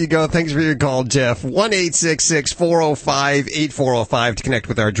 There you go. Thanks for your call, Jeff. 1-866-405-8405 to connect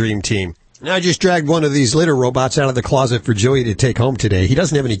with our dream team. Now, I just dragged one of these litter robots out of the closet for Joey to take home today. He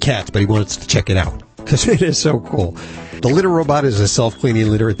doesn't have any cats, but he wants to check it out because it is so cool. The litter robot is a self-cleaning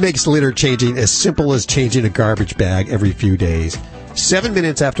litter. It makes litter changing as simple as changing a garbage bag every few days. 7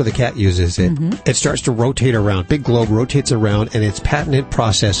 minutes after the cat uses it, it starts to rotate around. Big globe rotates around, and its patented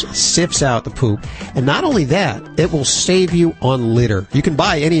process sifts out the poop. And not only that, it will save you on litter. You can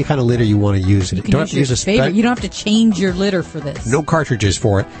buy any kind of litter you want to use. You don't have to use a favorite. You don't have to change your litter for this. No cartridges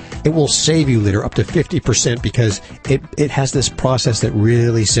for it. It will save you litter up to 50% because it has this process that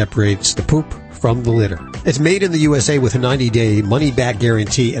really separates the poop from the litter. It's made in the USA with a 90-day money-back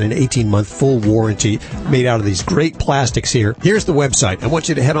guarantee and an 18-month full warranty made out of these great plastics here. Here's the website. I want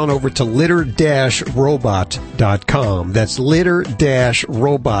you to head on over to litter-robot.com. That's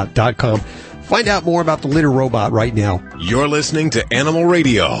litter-robot.com. Find out more about the litter robot right now. You're listening to Animal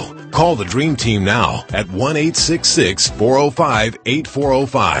Radio. Call the Dream Team now at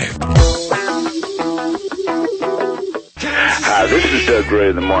 1-866-405-8405. Hi, this is Doug Gray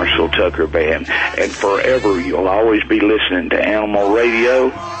of the Marshall Tucker Band, and forever you'll always be listening to Animal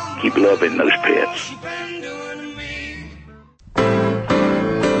Radio. Keep loving those pets.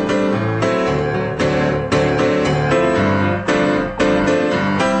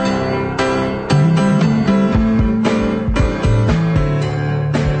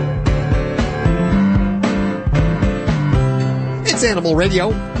 It's Animal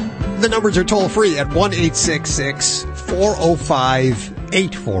Radio. The numbers are toll free at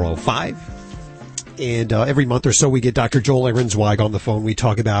 1-866-405-8405. And every month or so we get Dr. Joel Ehrenzweig on the phone. We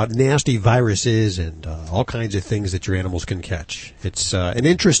talk about nasty viruses and all kinds of things that your animals can catch. It's an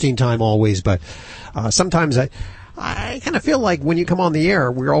interesting time always, but sometimes I kind of feel like when you come on the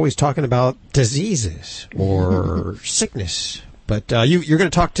air, we're always talking about diseases or sickness. But you're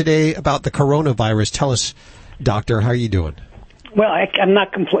going to talk today about the coronavirus. Tell us, Doctor, how are you doing? Well, I'm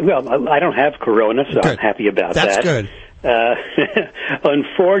not Well, I don't have corona, so good. I'm happy about that. That's good.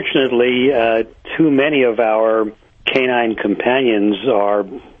 Unfortunately, too many of our canine companions are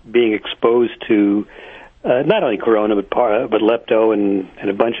being exposed to not only corona, but lepto and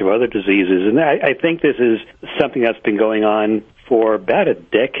a bunch of other diseases. And I think this is something that's been going on for about a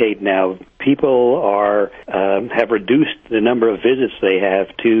decade now, people have reduced the number of visits they have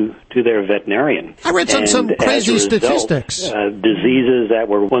to their veterinarian. I read some crazy statistics. Diseases that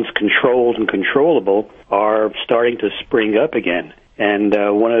were once controlled and controllable are starting to spring up again. And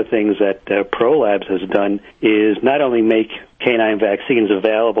one of the things that ProLabs has done is not only make canine vaccines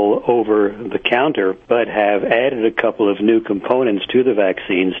available over the counter, but have added a couple of new components to the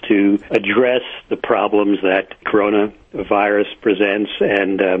vaccines to address the problems that coronavirus presents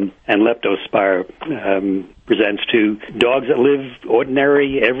and leptospira presents to dogs that live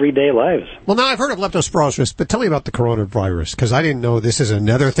ordinary, everyday lives. Well, now I've heard of leptospirosis, but tell me about the coronavirus, because I didn't know this is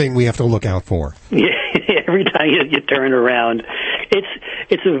another thing we have to look out for. Yeah, every time you turn around,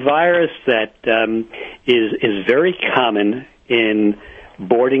 it's a virus that is very common in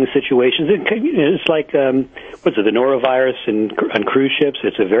boarding situations. It's like the norovirus on cruise ships.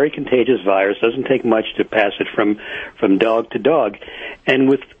 It's a very contagious virus. Doesn't take much to pass it from dog to dog. And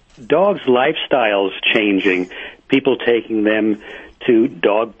with dogs' lifestyles changing, people taking them to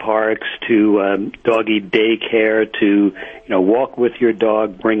dog parks, to doggy daycare, to walk with your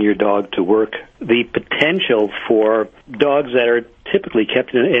dog, bring your dog to work. The potential for dogs that are typically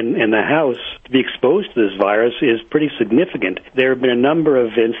kept in the house to be exposed to this virus is pretty significant. There have been a number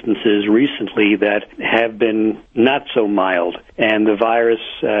of instances recently that have been not so mild, and the virus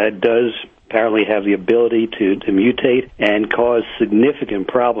does apparently have the ability to mutate and cause significant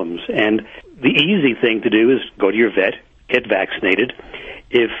problems. And the easy thing to do is go to your vet, get vaccinated.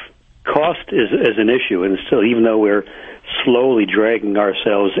 If cost is an issue, and still, even though we're slowly dragging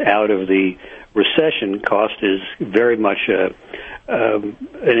ourselves out of the recession, cost is very much an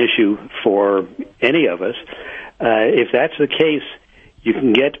issue for any of us. If that's the case, you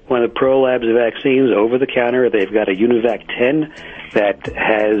can get one of the ProLabs vaccines over the counter. They've got a Univac 10 that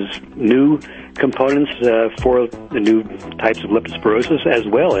has new components for the new types of leptospirosis as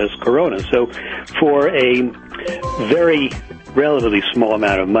well as corona. So for a very relatively small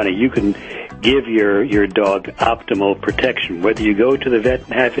amount of money, you can give your dog optimal protection, whether you go to the vet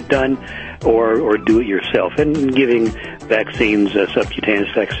and have it done or do it yourself. And giving vaccines,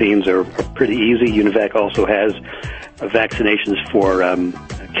 subcutaneous vaccines, are pretty easy. Univac also has vaccinations for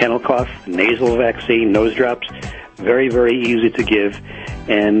kennel cough, nasal vaccine, nose drops. Very, very easy to give.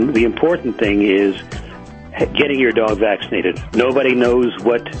 And the important thing is getting your dog vaccinated. Nobody knows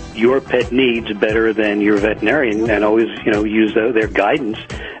what your pet needs better than your veterinarian, and always, use their guidance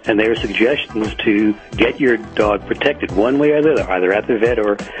and their suggestions to get your dog protected one way or the other, either at the vet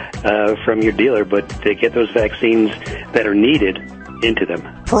or from your dealer, but to get those vaccines that are needed into them.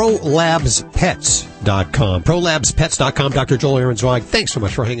 ProLabsPets.com. ProLabsPets.com. Dr. Joel Ahrensweig, thanks so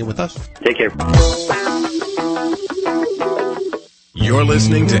much for hanging with us. Take care. You're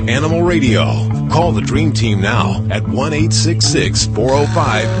listening to Animal Radio. Call the Dream Team now at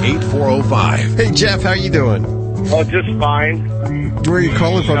 1-866-405-8405. Hey, Jeff, how you doing? Oh, just fine. Where are you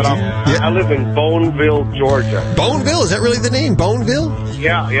calling from? I live in Boneville, Georgia. Boneville? Is that really the name? Boneville?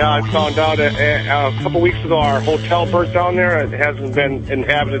 Yeah. I found out a couple weeks ago our hotel burnt down there. It hasn't been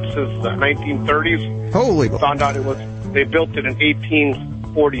inhabited since the 1930s. Holy! Found out they built it in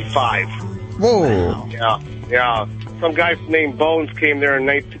 1845. Whoa! Yeah. Some guy named Bones came there in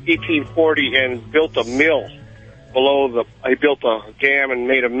 1840 and built a mill below he built a dam and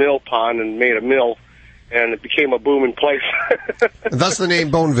made a mill pond and made a mill, and it became a booming place. That's the name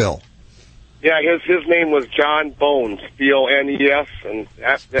Boneville. Yeah, his name was John Bones, B-O-N-E-S, and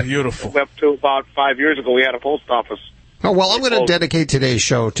that's beautiful. Up to about 5 years ago, we had a post office. Oh, well, I'm going to dedicate today's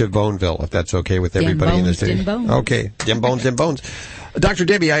show to Boneville, if that's okay with everybody in the city. Dim Bones. Okay, Dim Bones. Dr.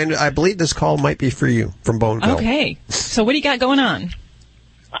 Debbie, I believe this call might be for you from Boneville. Okay. So what do you got going on?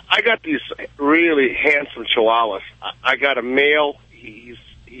 I got these really handsome Chihuahuas. I got a male. He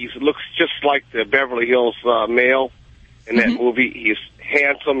looks just like the Beverly Hills male in that movie. He's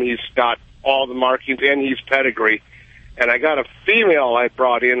handsome. He's got all the markings, and he's pedigree. And I got a female I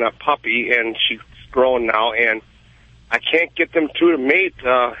brought in, a puppy, and she's grown now, and I can't get them two to mate.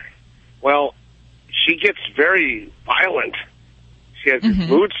 She gets very violent. She has these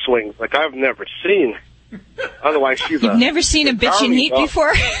mood swings like I've never seen. Otherwise, she's You've never seen a bitch in heat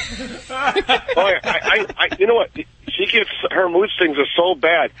before? You know what? Her mood swings are so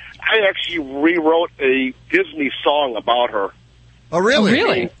bad. I actually rewrote a Disney song about her. Oh, really?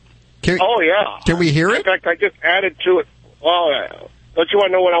 Really? Yeah. Can we hear it? In fact, I just added to it. Well, don't you want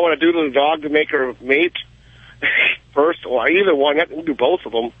to know what I want to do to the dog to make her mate? First, well, either one. I can do both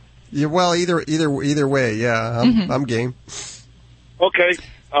of them. Yeah, well, either way. Yeah, I'm game. Okay.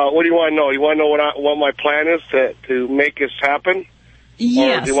 What do you want to know? You want to know what my plan is to make this happen?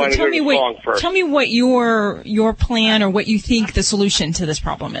 Yeah. Or do you want to tell hear me the song first? Tell me what your plan or what you think the solution to this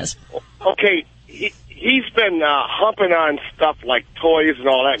problem is. Okay, he's been humping on stuff like toys and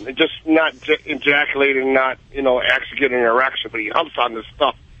all that, and just not ejaculating, not actually getting an erection, but he humps on this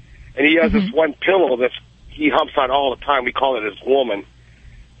stuff, and he has this one pillow that he humps on all the time. We call it his woman,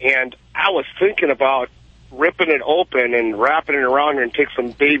 and I was thinking about ripping it open and wrapping it around her and take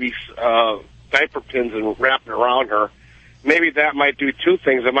some baby diaper pins and wrap it around her. Maybe that might do two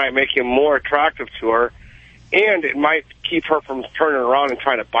things. It might make him more attractive to her, and it might keep her from turning around and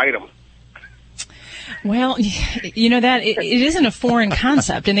trying to bite him. Well, that it isn't a foreign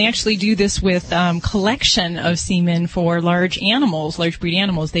concept, and they actually do this with collection of semen for large breed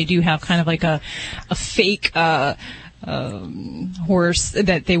animals. They do have kind of like a fake horse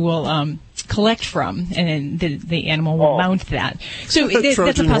that they will collect from, and the animal will mount that. So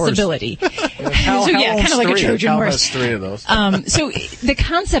that's a possibility. Kind of like a Trojan horse. Has 3 of those. So the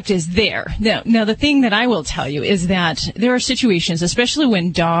concept is there. Now, the thing that I will tell you is that there are situations, especially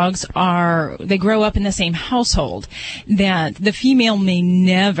when dogs they grow up in the same household, that the female may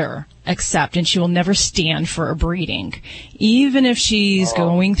never accept, and she will never stand for a breeding, even if she's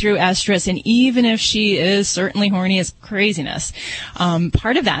going through estrus, and even if she is certainly horny as craziness.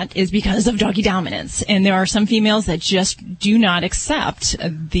 Part of that is because of doggy dominance, and there are some females that just do not accept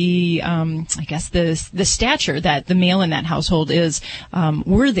the stature that the male in that household is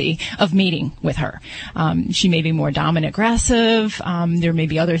worthy of mating with her. She may be more dominant aggressive. There may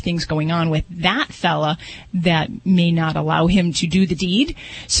be other things going on with that fella that may not allow him to do the deed.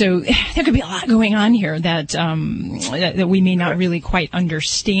 So there could be a lot going on here that we may not really quite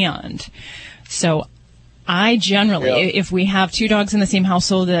understand. So I generally, if we have 2 dogs in the same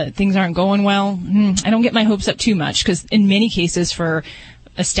household that things aren't going well, I don't get my hopes up too much, because in many cases for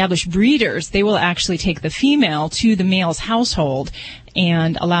established breeders, they will actually take the female to the male's household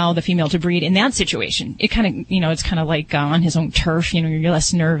and allow the female to breed in that situation. It kind of, it's kind of like on his own turf, you're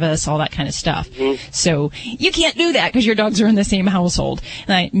less nervous, all that kind of stuff. So you can't do that because your dogs are in the same household.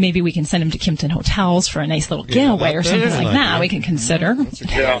 And maybe we can send them to Kimpton Hotels for a nice little getaway or something like that. We can consider. That's a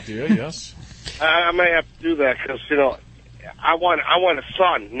good idea, yes. I may have to do that because, I want a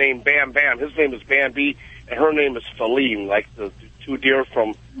son named Bam Bam. His name is Bambi, and her name is Feline, like the 2 deer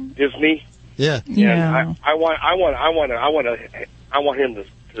from Disney. Yeah. And I want him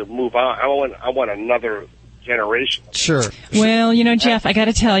to move on. I want another generation. Sure. Well, Jeff, I got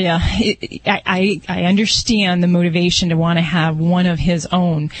to tell you, I understand the motivation to want to have one of his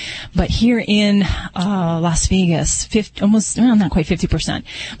own, but here in Las Vegas, not quite 50%,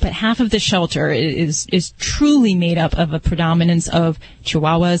 but half of the shelter is truly made up of a predominance of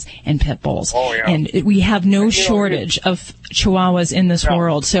Chihuahuas and Pit Bulls. Oh, yeah. And we have no shortage of Chihuahuas in this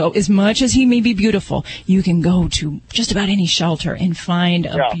world. So as much as he may be beautiful, you can go to just about any shelter and find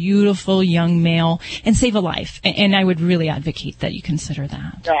a beautiful young male and save a life. And I would really advocate that you consider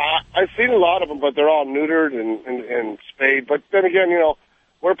that. Yeah, I've seen a lot of them, but they're all neutered and spayed. But then again,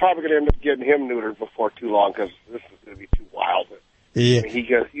 we're probably going to end up getting him neutered before too long because this is going to be too wild. Yeah. I mean,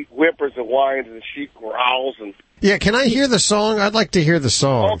 he whimpers and whines and she growls and. Yeah, can I hear the song? I'd like to hear the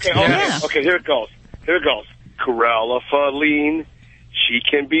song. Okay, here it goes. Corella Feline, she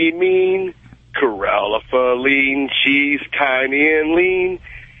can be mean. Corella Feline, she's tiny and lean.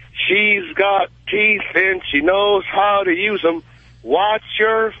 She's got teeth and she knows how to use them. Watch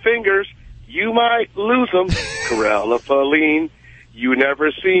your fingers, you might lose them. Corella Feline, you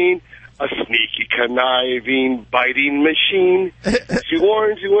never seen a sneaky, conniving, biting machine. She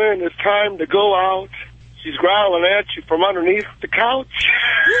warns you when it's time to go out. She's growling at you from underneath the couch.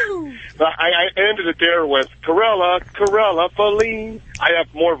 But I ended it there with Corella Feline. I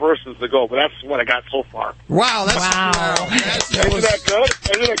have more verses to go, but that's what I got so far. Wow. Isn't that good?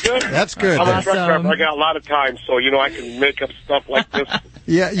 That's good. I'm a truck driver. I got a lot of time, so I can make up stuff like this.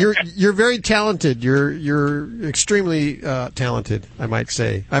 Yeah, you're very talented. You're extremely talented, I might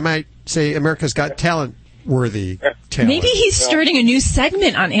say. I might say America's Got Talent worthy talent. Maybe he's starting a new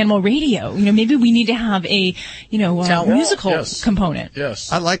segment on Animal Radio. Maybe we need to have a musical component.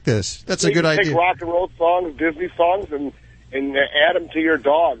 Yes, I like this. That's a good idea. Take rock and roll songs, Disney songs, and add them to your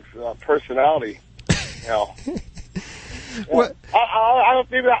dog's personality. What?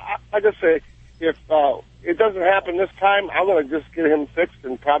 I just say if it doesn't happen this time, I'm going to just get him fixed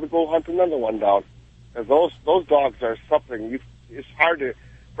and probably go hunt another one down. Because those dogs are something. It's hard to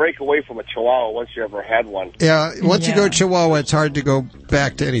break away from a Chihuahua once you ever had one. Yeah, once you go Chihuahua, it's hard to go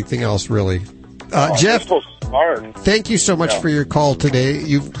back to anything else, really. Jeff, so smart. Thank you so much for your call today.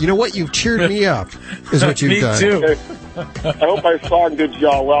 You know what? You've cheered me up, is what you've done. Me too. Okay. I hope my song did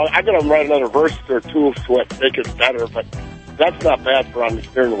y'all well. I'm going to write another verse or two to it, make it better, but That's not bad for on the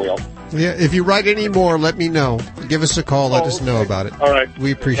steering wheel. Yeah, if you write any more, let me know. Give us a call. Let us know about it. All right.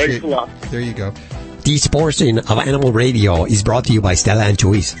 We appreciate Thanks a lot. There you go. This portion of Animal Radio is brought to you by Stella and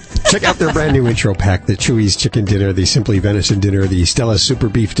Chewy's. Check out their brand new intro pack, the Chewy's Chicken Dinner, the Simply Venison Dinner, the Stella Super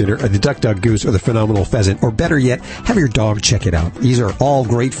Beef Dinner, or the Duck Duck Goose, or the Phenomenal Pheasant. Or better yet, have your dog check it out. These are all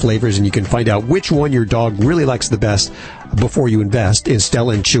great flavors, and you can find out which one your dog really likes the best before you invest in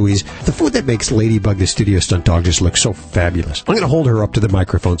Stella and Chewy's, the food that makes Ladybug, the studio stunt dog, just look so fabulous. I'm going to hold her up to the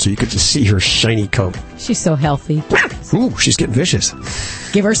microphone so you can just see her shiny coat. She's so healthy. Ooh, she's getting vicious.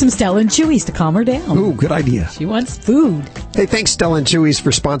 Give her some Stella and Chewy's to calm her down. Ooh, good idea. She wants food. Hey, thanks Stella and Chewy's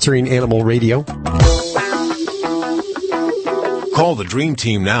for sponsoring Animal Radio. Call the Dream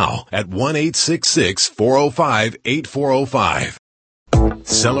Team now at 1-866-405-8405.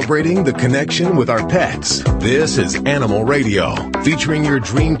 Celebrating the connection with our pets. This is Animal Radio, featuring your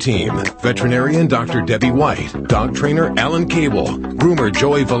dream team. Veterinarian Dr. Debbie White, dog trainer Alan Cable, groomer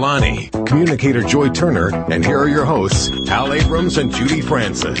Joey Villani, communicator Joy Turner, and here are your hosts, Al Abrams and Judy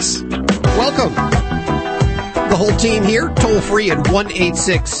Francis. Welcome. The whole team here, toll free at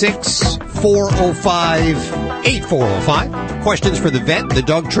 1-866-405-8405. Questions for the vet, the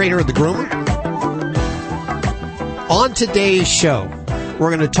dog trainer, or the groomer? On today's show, we're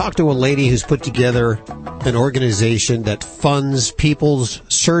going to talk to a lady who's put together an organization that funds people's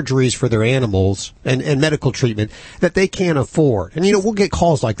surgeries for their animals and medical treatment that they can't afford. And, you know, we'll get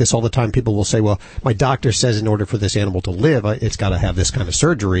calls like this all the time. People will say, well, my doctor says in order for this animal to live, it's got to have this kind of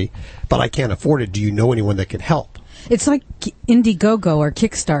surgery, but I can't afford it. Do you know anyone that can help? It's like Indiegogo or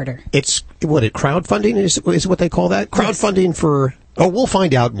Kickstarter. It's crowdfunding is what they call that? Crowdfunding for... Oh, we'll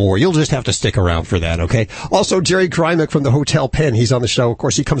find out more. You'll just have to stick around for that, okay? Also, Jerry Krymek from the Hotel Penn. He's on the show. Of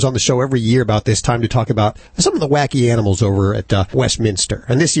course, he comes on the show every year about this time to talk about some of the wacky animals over at Westminster.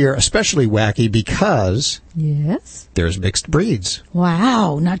 And this year, especially wacky because... Yes? There's mixed breeds.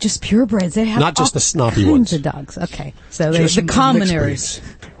 Wow, not just purebreds. They have not just the snappy ones. Of dogs. Okay, so there's the commoners.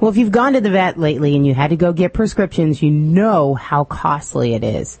 Well, if you've gone to the vet lately and you had to go get prescriptions, you know how costly it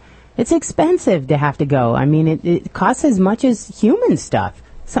is. It's expensive to have to go. I mean, it costs as much as human stuff,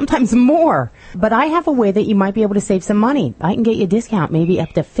 sometimes more. But I have a way that you might be able to save some money. I can get you a discount, maybe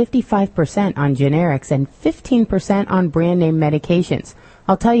up to 55% on generics and 15% on brand name medications.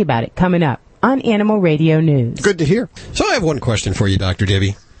 I'll tell you about it coming up on Animal Radio News. Good to hear. So I have one question for you, Dr.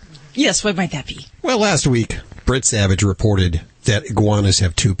 Debbie. Yes, what might that be? Well, last week, Britt Savage reported that iguanas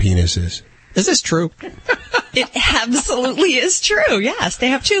have two penises. Is this true? It absolutely is true. Yes, they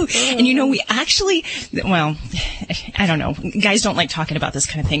have two. And you know, we actually, well, I don't know. Guys don't like talking about this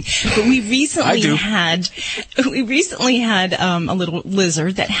kind of thing. But we recently had a little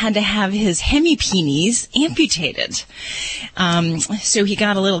lizard that had to have his hemipenis amputated. So he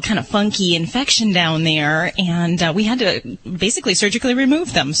got a little kind of funky infection down there, and we had to basically surgically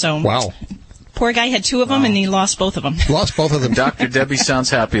remove them. So wow. Poor guy had two of them, and he lost both of them. Lost both of them. Dr. Debbie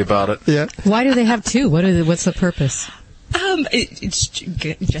sounds happy about it. Yeah. Why do they have two? What's the purpose? It's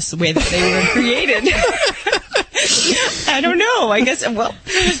just the way that they were created. I don't know. I guess, well,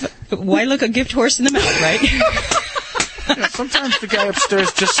 why look a gift horse in the mouth, right? Yeah, sometimes the guy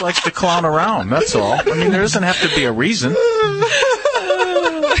upstairs just likes to clown around, that's all. I mean, there doesn't have to be a reason.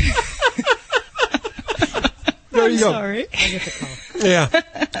 There you go. Sorry. I get the call. Yeah.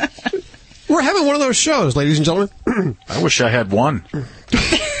 We're having one of those shows, ladies and gentlemen. I wish I had one. I'm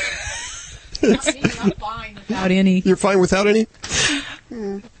fine without any. You're fine without any?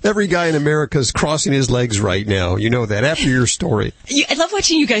 Every guy in America is crossing his legs right now. You know that after your story. I love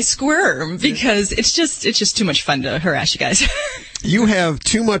watching you guys squirm because it's just too much fun to harass you guys. You have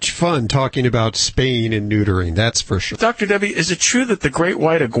too much fun talking about spaying and neutering, that's for sure. Dr. Debbie, is it true that the great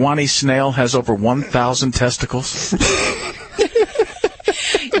white iguana snail has over 1,000 testicles?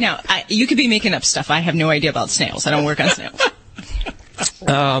 Now, you could be making up stuff. I have no idea about snails. I don't work on snails.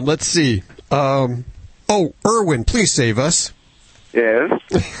 Let's see. Erwin, please save us. Yes.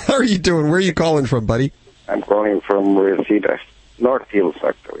 How are you doing? Where are you calling from, buddy? I'm calling from Reseda, North Hills,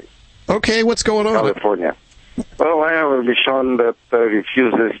 actually. Okay, what's going on? California. Well, I have a Bichon that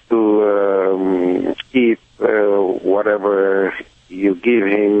refuses to eat whatever you give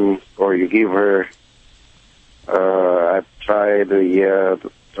him or you give her. I've tried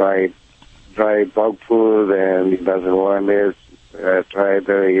dry dog food and he doesn't want it. I tried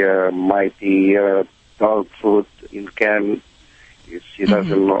the Mighty dog food in can. She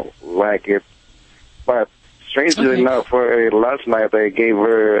doesn't like it. But strangely enough, last night I gave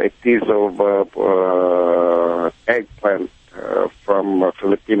her a piece of eggplant from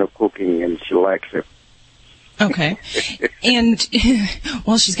Filipino cooking, and she likes it. Okay. And,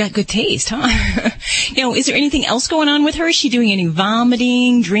 well, she's got good taste, huh? Is there anything else going on with her? Is she doing any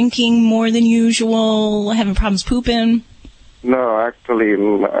vomiting, drinking more than usual, having problems pooping? No, actually,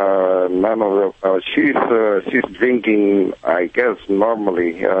 none of them. She's drinking, I guess,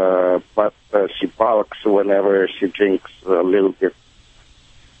 normally, but she barks whenever she drinks a little bit.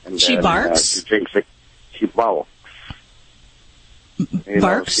 And she barks? She drinks it. She barks.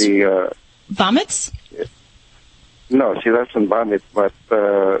 Barks? Vomits? No, she doesn't vomit, but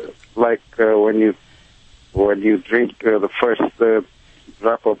when you drink the first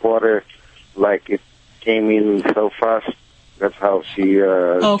drop of water, like it came in so fast. That's how she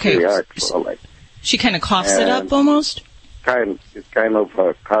reacts. So, she kind of coughs it up almost? It kind of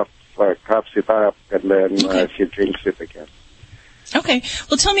coughs it up, and then she drinks it again. Okay.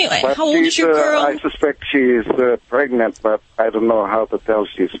 Well, tell me, But how old is your girl? I suspect she is pregnant, but I don't know how to tell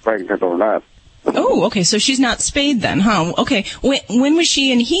she's pregnant or not. Oh, okay. So she's not spayed then, huh? Okay. When was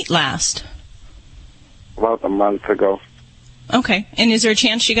she in heat last? About a month ago. Okay. And is there a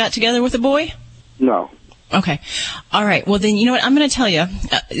chance she got together with a boy? No. Okay. All right. Well, then, you know what? I'm going to tell you,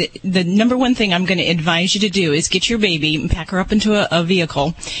 the number one thing I'm going to advise you to do is get your baby and pack her up into a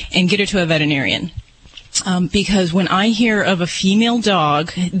vehicle and get her to a veterinarian. Because when I hear of a female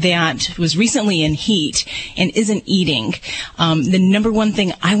dog that was recently in heat and isn't eating, the number one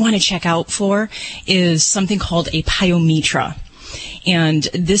thing I want to check out for is something called a pyometra. And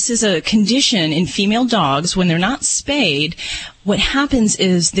this is a condition in female dogs when they're not spayed. What happens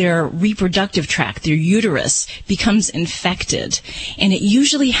is their reproductive tract, their uterus, becomes infected. And it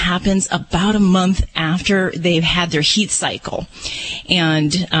usually happens about a month after they've had their heat cycle.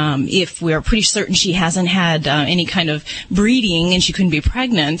 And if we're pretty certain she hasn't had any kind of breeding and she couldn't be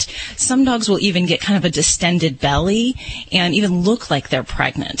pregnant, some dogs will even get kind of a distended belly and even look like they're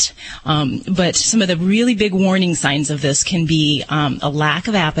pregnant. But some of the really big warning signs of this can be a lack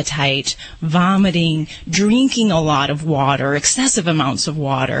of appetite, vomiting, drinking a lot of water, excessive amounts of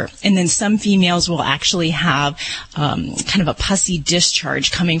water, and then some females will actually have kind of a pussy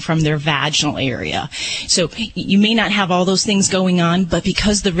discharge coming from their vaginal area. So you may not have all those things going on, but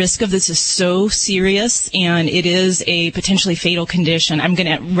because the risk of this is so serious and it is a potentially fatal condition, I'm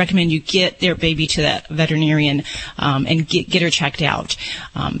going to recommend you get their baby to that veterinarian and get her checked out.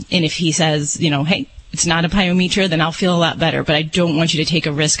 And if he says, hey, it's not a pyometra, then I'll feel a lot better. But I don't want you to take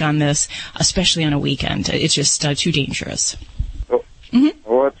a risk on this, especially on a weekend. It's just too dangerous. So,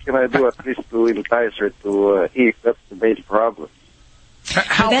 what can I do at least to entice her to eat? That's the main problem.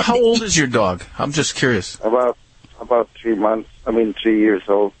 How old is your dog? I'm just curious. About 3 months. 3 years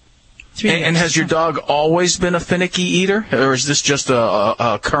old. And has your dog always been a finicky eater, or is this just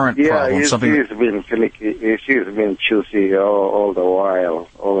a current problem? She's been finicky. She's been choosy all the while,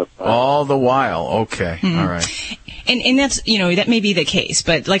 all the time. All the while, okay, all right. And that's that may be the case,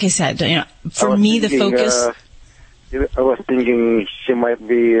 but like I said, for me the focus. I was thinking she might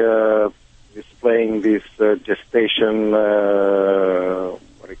be displaying this gestation.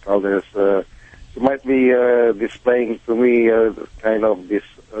 What do you call this? She might be displaying to me kind of this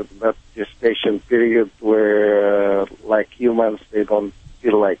that gestation period where, like humans, they don't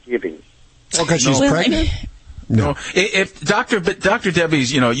feel like eating. Okay, she's pregnant? No. If Dr.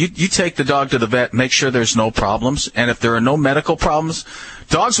 Debbie's, you take the dog to the vet, make sure there's no problems, and if there are no medical problems,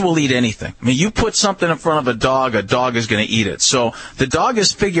 dogs will eat anything. You put something in front of a dog is going to eat it. So the dog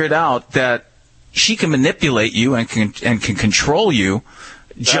has figured out that she can manipulate you and can control you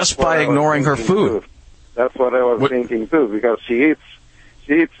just by ignoring her food. That's what I was thinking too, because she eats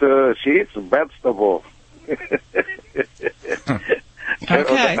vegetable.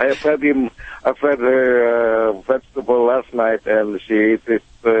 Okay. I fed her vegetable last night, and she ate it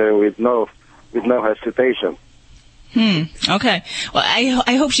with no hesitation. Okay. Well,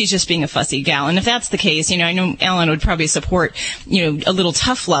 I hope she's just being a fussy gal. And if that's the case, I know Alan would probably support, a little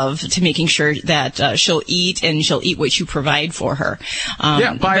tough love to making sure that she'll eat and she'll eat what you provide for her.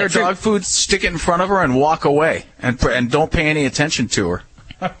 Buy her dog food, stick it in front of her, and walk away, and don't pay any attention to her.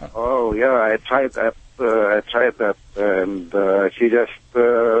 Oh yeah, I tried that. And she just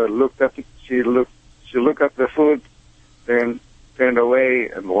looked at it. She looked at the food, then turned away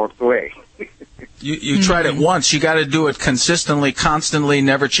and walked away. You tried it once. You got to do it consistently, constantly,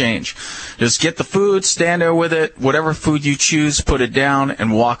 never change. Just get the food, stand there with it, whatever food you choose, put it down,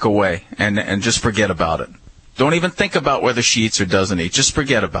 and walk away, and just forget about it. Don't even think about whether she eats or doesn't eat. Just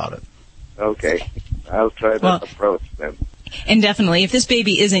forget about it. Okay, I'll try that approach then. And definitely, if this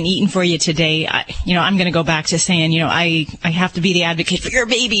baby isn't eating for you today, I'm going to go back to saying, I have to be the advocate for your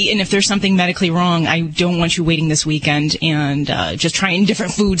baby. And if there's something medically wrong, I don't want you waiting this weekend and just trying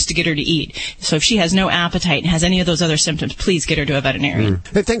different foods to get her to eat. So if she has no appetite and has any of those other symptoms, please get her to a veterinarian.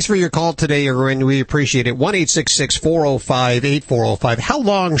 Hey, thanks for your call today, Erin. We appreciate it. 1-866-405-8405. How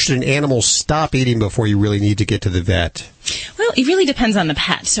long should an animal stop eating before you really need to get to the vet? Well, it really depends on the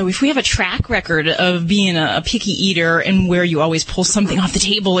pet. So if we have a track record of being a picky eater and where you always pull something off the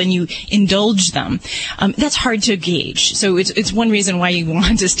table and you indulge them, that's hard to gauge. So it's one reason why you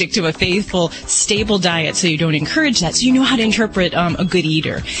want to stick to a faithful, stable diet so you don't encourage that, so you know how to interpret a good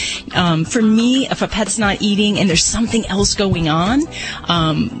eater. For me, if a pet's not eating and there's something else going on,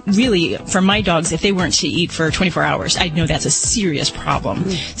 really, for my dogs, if they weren't to eat for 24 hours, I'd know that's a serious problem.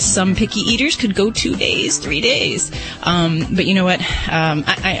 Some picky eaters could go 2 days, 3 days. But you know what?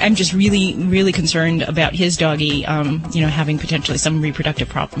 I'm just really, really concerned about his doggy, having potentially some reproductive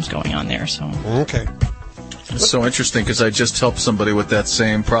problems going on there. So okay. It's so interesting because I just helped somebody with that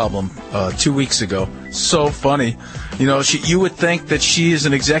same problem 2 weeks ago. So funny. You would think that she is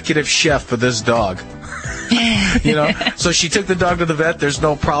an executive chef for this dog. So she took the dog to the vet. There's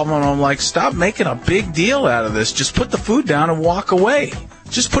no problem. And I'm like, stop making a big deal out of this. Just put the food down and walk away.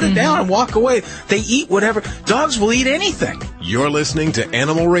 Just put it down and walk away. They eat whatever. Dogs will eat anything. You're listening to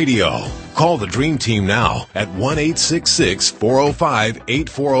Animal Radio. Call the Dream Team now at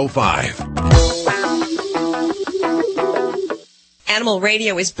 1-866-405-8405. Animal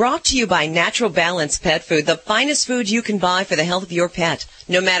Radio is brought to you by Natural Balance Pet Food, the finest food you can buy for the health of your pet.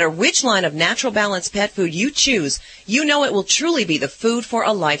 No matter which line of Natural Balance Pet Food you choose, you know it will truly be the food for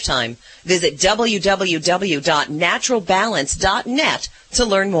a lifetime. Visit www.naturalbalance.net to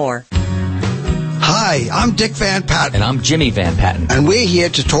learn more. Hi, I'm Dick Van Patten. And I'm Jimmy Van Patten. And we're here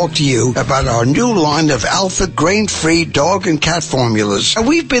to talk to you about our new line of Alpha grain-free dog and cat formulas. And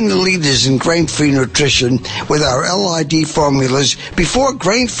we've been the leaders in grain-free nutrition with our LID formulas before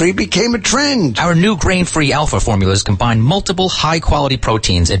grain-free became a trend. Our new grain-free Alpha formulas combine multiple high-quality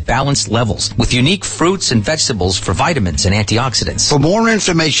proteins at balanced levels with unique fruits and vegetables for vitamins and antioxidants. For more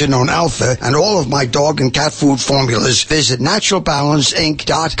information on Alpha and all of my dog and cat food formulas, visit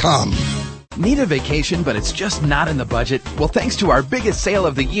naturalbalanceinc.com. Need a vacation, but it's just not in the budget? Well, thanks to our biggest sale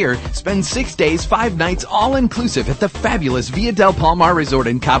of the year, spend 6 days, 5 nights, all-inclusive at the fabulous Villa del Palmar Resort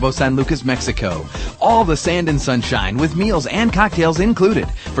in Cabo San Lucas, Mexico. All the sand and sunshine with meals and cocktails included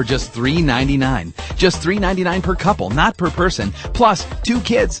for just $3.99. Just $3.99 per couple, not per person. Plus, 2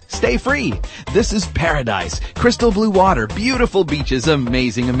 kids. Stay free. This is paradise. Crystal blue water, beautiful beaches,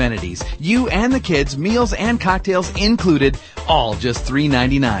 amazing amenities. You and the kids, meals and cocktails included, all just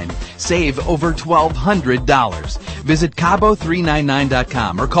 $3.99. Save over $1,200. Visit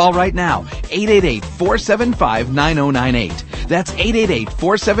Cabo399.com or call right now, 888-475-9098. That's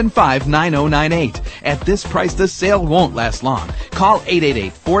 888-475-9098. At this price, the sale won't last long. Call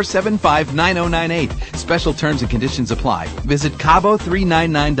 888-475-9098. Special terms and conditions apply. Visit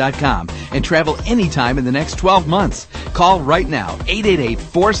Cabo399.com and travel anytime in the next 12 months. Call right now,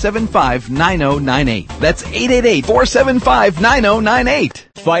 888-475-9098. That's 888-475-9098.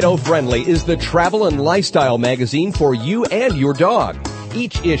 Fido Friendly is the travel and lifestyle magazine for you and your dog.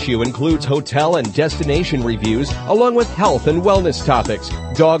 Each issue includes hotel and destination reviews, along with health and wellness topics,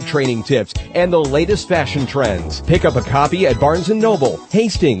 dog training tips, and the latest fashion trends. Pick up a copy at Barnes & Noble,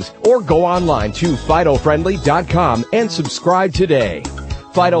 Hastings, or go online to FidoFriendly.com and subscribe today.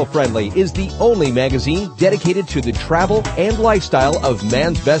 Fido Friendly is the only magazine dedicated to the travel and lifestyle of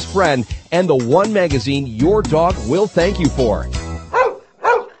man's best friend, and the one magazine your dog will thank you for.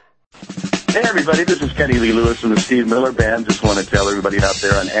 Hey, everybody, this is Kenny Lee Lewis from the Steve Miller Band. Just want to tell everybody out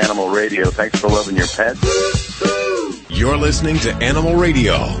there on Animal Radio, thanks for loving your pets. You're listening to Animal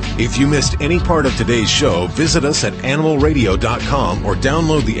Radio. If you missed any part of today's show, visit us at animalradio.com or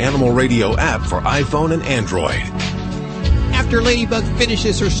download the Animal Radio app for iPhone and Android. After Ladybug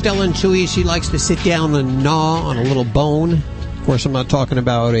finishes her Stella and Chewy, she likes to sit down and gnaw on a little bone. Of course, I'm not talking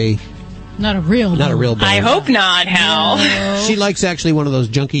about Not a real bone. I hope not, Hal. No. She likes actually one of those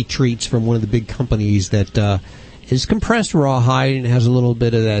junky treats from one of the big companies that is compressed rawhide and has a little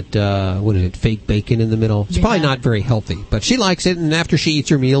bit of that, fake bacon in the middle. It's probably not very healthy, but she likes it, and after she eats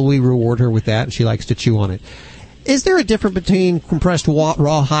her meal, we reward her with that, and she likes to chew on it. Is there a difference between compressed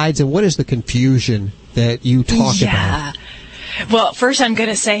rawhides, and what is the confusion that you talk about? Well, first I'm going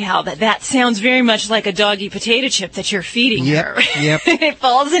to say, Hal, that sounds very much like a doggy potato chip that you're feeding her. Yep. It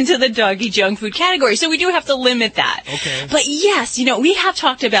falls into the doggy junk food category, so we do have to limit that. Okay. But yes, we have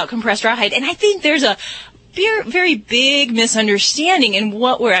talked about compressed rawhide, and I think there's a very, very big misunderstanding in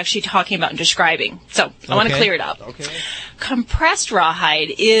what we're actually talking about and describing. So I want to clear it up. Okay. Compressed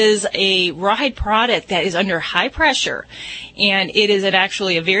rawhide is a rawhide product that is under high pressure, and it is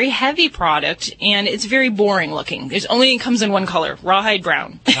actually a very heavy product, and it's very boring looking. It comes in one color, rawhide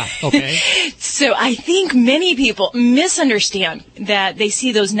brown. Okay. So I think many people misunderstand that they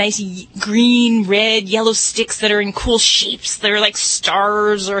see those nice green, red, yellow sticks that are in cool shapes. They're like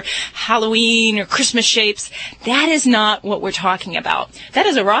stars or Halloween or Christmas shapes. That is not what we're talking about. That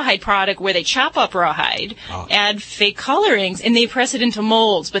is a rawhide product where they chop up rawhide, add fake colorings, and they press it into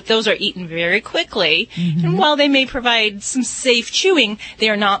molds, but those are eaten very quickly. Mm-hmm. And while they may provide some safe chewing, they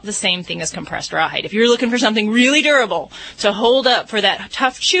are not the same thing as compressed rawhide. If you're looking for something really durable to hold up for that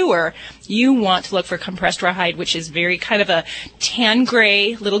tough chewer, you want to look for compressed rawhide, which is very kind of a tan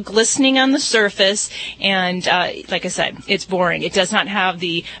gray, little glistening on the surface, and like I said, it's boring. It does not have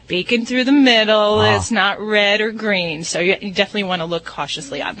the bacon through the middle. It's not red or green, so you definitely want to look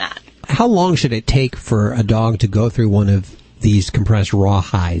cautiously on that. How long should it take for a dog to go through one of these compressed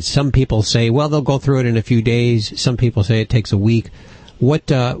rawhides? Some people say, well, they'll go through it in a few days. Some people say it takes a week.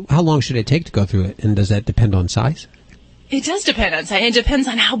 How long should it take to go through it, and does that depend on size? It does depend on size. It depends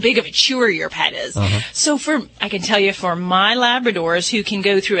on how big of a chewer your pet is. So I can tell you for my Labradors who can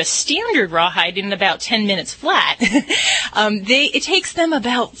go through a standard rawhide in about 10 minutes flat, it takes them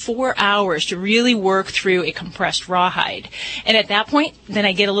about 4 hours to really work through a compressed rawhide. And at that point, then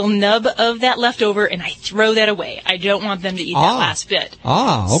I get a little nub of that left over and I throw that away. I don't want them to eat that last bit.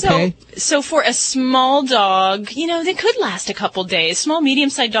 Okay. So for a small dog, they could last a couple days. Small,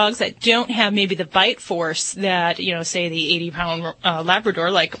 medium-sized dogs that don't have maybe the bite force that, say the 80-pound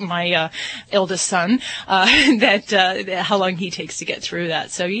Labrador, like my eldest son, how long he takes to get through that.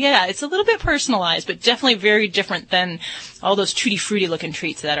 So, yeah, it's a little bit personalized, but definitely very different than all those tutti-frutti-looking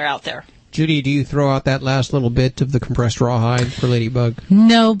treats that are out there. Judy, do you throw out that last little bit of the compressed rawhide for Ladybug?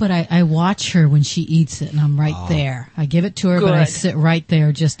 No, but I watch her when she eats it, and I'm right there. I give it to her, but I sit right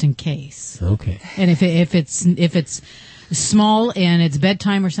there just in case. Okay. And if it's small and it's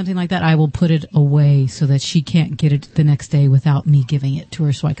bedtime or something like that, I will put it away so that she can't get it the next day without me giving it to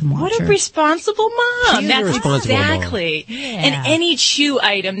her so I can watch her. What a responsible mom. That's responsible exactly. Mom. Yeah. And any chew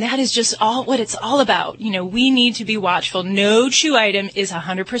item, that is just what it's all about. We need to be watchful. No chew item is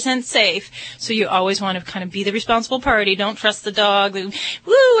 100% safe. So you always want to kind of be the responsible party. Don't trust the dog. Woo,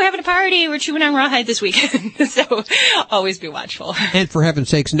 we're having a party. We're chewing on rawhide this weekend. So always be watchful. And for heaven's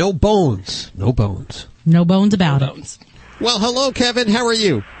sakes, no bones. No bones. No bones about it. Well, hello, Kevin. How are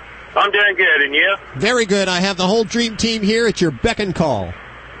you? I'm doing good, and you? Very good. I have the whole dream team here at your beck and call.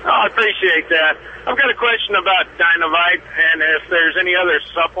 Oh, I appreciate that. I've got a question about Dynavite, and if there's any other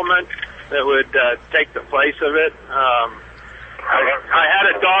supplement that would take the place of it. I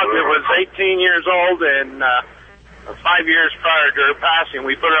had a dog that was 18 years old, and 5 years prior to her passing,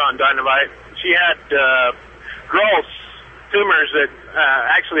 we put her on Dynavite. She had gross tumors that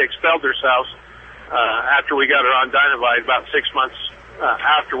actually expelled themselves. After we got her on Dynavite, about 6 months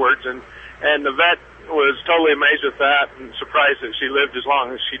afterwards, and the vet was totally amazed at that and surprised that she lived as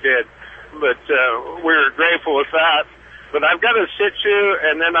long as she did. But we're grateful with that. But I've got a Shih Tzu,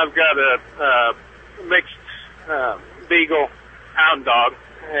 and then I've got a mixed Beagle Hound dog,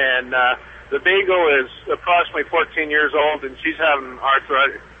 and the Beagle is approximately 14 years old, and she's having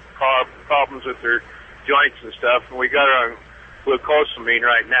arthritic problems with her joints and stuff, and we got her on glucosamine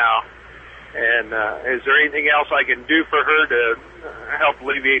right now. And is there anything else I can do for her to help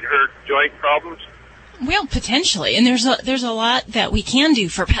alleviate her joint problems? Well, potentially. And there's a lot that we can do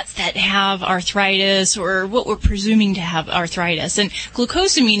for pets that have arthritis or what we're presuming to have arthritis. And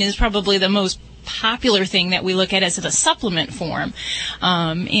glucosamine is probably the most popular thing that we look at as a supplement form.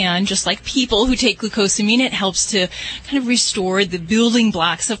 And just like people who take glucosamine, it helps to kind of restore the building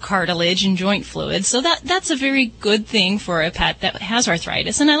blocks of cartilage and joint fluid. So that's a very good thing for a pet that has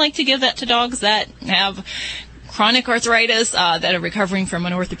arthritis. And I like to give that to dogs that have chronic arthritis, that are recovering from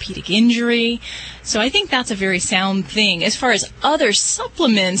an orthopedic injury. So I think that's a very sound thing. As far as other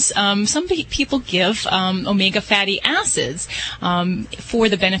supplements, some people give omega fatty acids for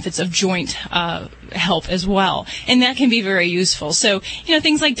the benefits of joint help as well. And that can be very useful. So,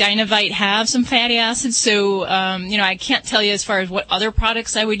 things like Dynavite have some fatty acids. So, I can't tell you as far as what other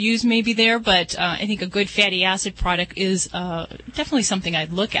products I would use maybe there, but I think a good fatty acid product is definitely something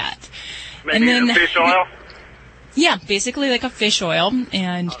I'd look at. Maybe fish oil? Yeah, basically like a fish oil.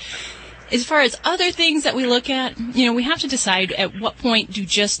 And as far as other things that we look at, we have to decide at what point do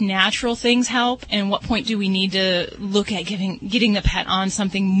just natural things help and what point do we need to look at getting the pet on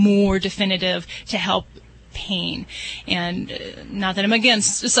something more definitive to help pain. And not that I'm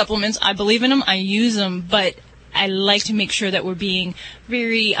against supplements. I believe in them. I use them. But I like to make sure that we're being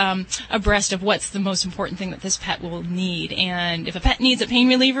very abreast of what's the most important thing that this pet will need. And if a pet needs a pain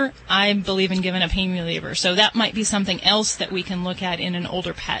reliever, I believe in giving a pain reliever. So that might be something else that we can look at in an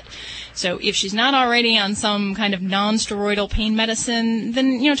older pet. So if she's not already on some kind of non-steroidal pain medicine,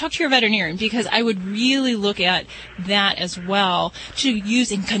 then, talk to your veterinarian, because I would really look at that as well to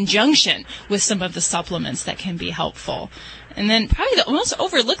use in conjunction with some of the supplements that can be helpful. And then probably the most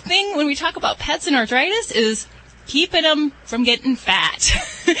overlooked thing when we talk about pets and arthritis is keeping them from getting fat.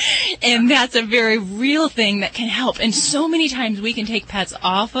 And that's a very real thing that can help. And so many times we can take pets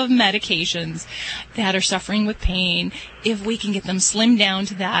off of medications that are suffering with pain if we can get them slimmed down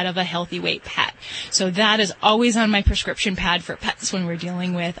to that of a healthy weight pet. So that is always on my prescription pad for pets when we're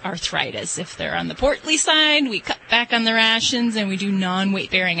dealing with arthritis. If they're on the portly side, we cut back on the rations and we do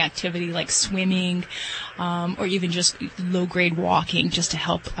non-weight bearing activity like swimming, or even just low-grade walking just to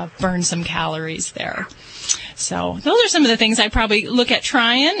help burn some calories there. So those are some of the things I probably look at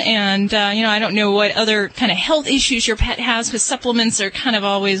trying. And, I don't know what other kind of health issues your pet has, because supplements are kind of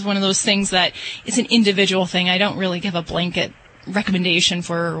always one of those things that it's an individual thing. I don't really give a blanket recommendation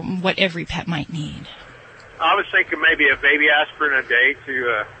for what every pet might need. I was thinking maybe a baby aspirin a day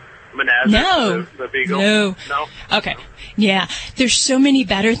to Manazza, the beagle. No. Okay. Yeah. There's so many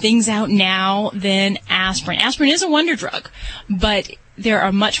better things out now than aspirin. Aspirin is a wonder drug, but there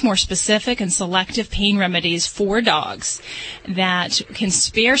are much more specific and selective pain remedies for dogs that can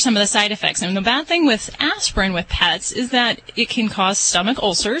spare some of the side effects. And the bad thing with aspirin with pets is that it can cause stomach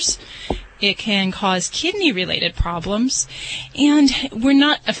ulcers. It can cause kidney-related problems, and we're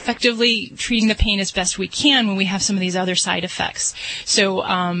not effectively treating the pain as best we can when we have some of these other side effects. So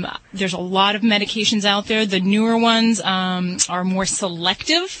there's a lot of medications out there. The newer ones are more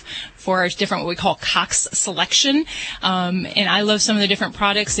selective for different, what we call Cox selection. And I love some of the different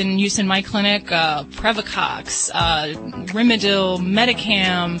products in use in my clinic, Previcox, Rimadyl,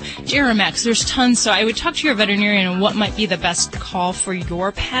 Medicam, Geramex. There's tons. So I would talk to your veterinarian on what might be the best call for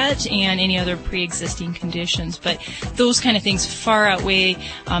your pet and any other pre-existing conditions. But those kind of things far outweigh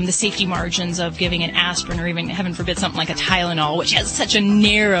the safety margins of giving an aspirin, or even, heaven forbid, something like a Tylenol, which has such a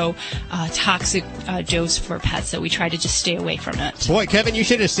narrow toxic dose for pets that we try to just stay away from it. Boy, Kevin, you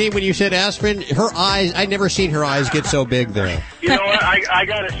should have seen when you said aspirin, her eyes, I'd never seen her eyes get so big there. You know what? I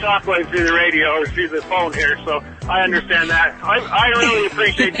got a shockwave through the radio or through the phone here, so I understand that. I really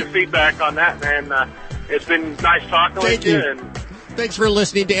appreciate the feedback on that, and it's been nice talking with you. And thanks for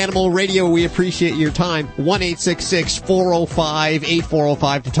listening to Animal Radio. We appreciate your time.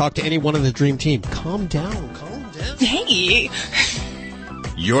 1-866-405-8405 to talk to any one of the Dream Team. Calm down. Hey.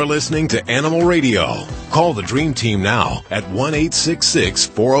 You're listening to Animal Radio. Call the Dream Team now at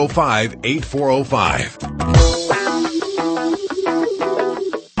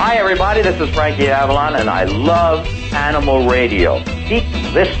 1-866-405-8405. Hi, everybody. This is Frankie Avalon, and I love Animal Radio. Keep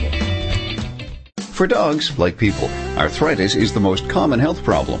listening. For dogs, like people, arthritis is the most common health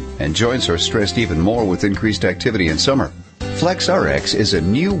problem, and joints are stressed even more with increased activity in summer. FlexRx is a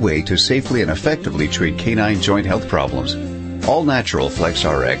new way to safely and effectively treat canine joint health problems. All-natural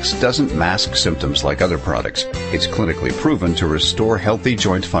FlexRx doesn't mask symptoms like other products. It's clinically proven to restore healthy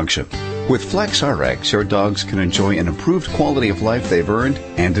joint function. With FlexRx, your dogs can enjoy an improved quality of life they've earned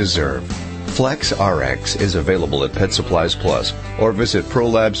and deserve. FlexRx is available at Pet Supplies Plus or visit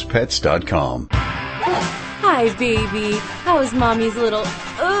ProlabsPets.com. Hi, baby. How's Mommy's little...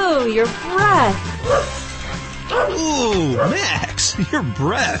 Oh, your breath. Ooh, Max, your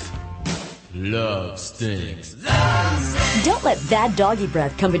breath. Love stinks. Don't let bad doggy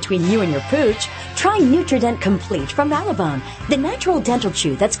breath come between you and your pooch. Try Nutrident Complete from Malibone, the natural dental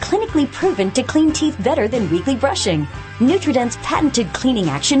chew that's clinically proven to clean teeth better than weekly brushing. Nutrident's patented cleaning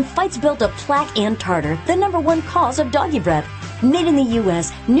action fights built-up plaque and tartar, the #1 cause of doggy breath. Made in the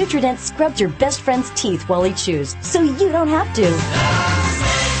U.S., Nutrident scrubs your best friend's teeth while he chews, so you don't have to.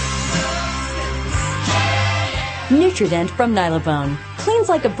 Nutrident from Nylabone. Cleans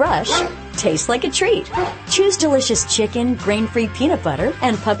like a brush, tastes like a treat. Choose delicious chicken, grain-free peanut butter,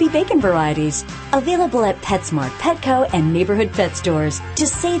 and puppy bacon varieties. Available at PetSmart, Petco, and neighborhood pet stores. To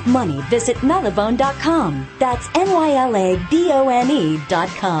save money, visit Nylabone.com. That's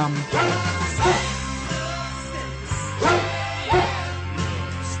NYLABONE.com.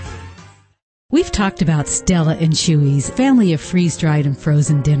 We've talked about Stella and Chewy's family of freeze-dried and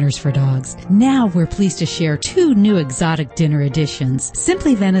frozen dinners for dogs. Now we're pleased to share 2 new exotic dinner editions,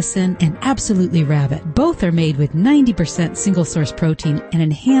 Simply Venison and Absolutely Rabbit. Both are made with 90% single-source protein and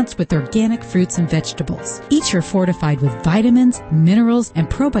enhanced with organic fruits and vegetables. Each are fortified with vitamins, minerals, and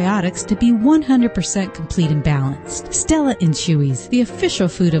probiotics to be 100% complete and balanced. Stella and Chewy's, the official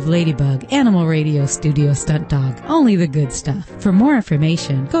food of Ladybug, Animal Radio Studio Stunt Dog. Only the good stuff. For more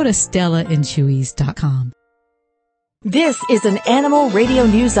information, go to StellaandChewy's.com. This is an Animal Radio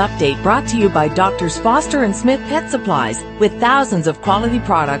News Update brought to you by Doctors Foster and Smith Pet Supplies, with thousands of quality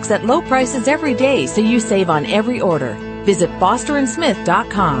products at low prices every day, so you save on every order. Visit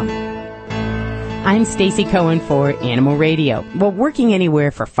FosterandSmith.com. I'm Stacy Cohen for Animal Radio. Well, working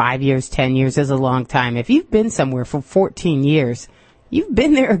anywhere for 5 years, 10 years is a long time. If you've been somewhere for 14 years, you've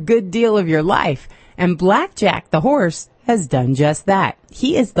been there a good deal of your life. And Black Jack, the horse, has done just that.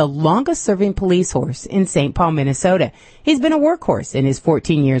 He is the longest-serving police horse in St. Paul, Minnesota. He's been a workhorse in his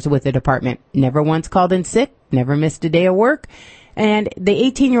 14 years with the department. Never once called in sick, never missed a day of work. And the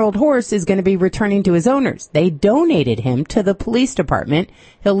 18-year-old horse is going to be returning to his owners. They donated him to the police department.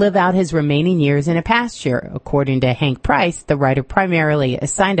 He'll live out his remaining years in a pasture, according to Hank Price, the writer primarily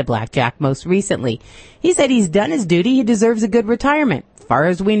assigned to Black Jack most recently. He said he's done his duty. He deserves a good retirement. As far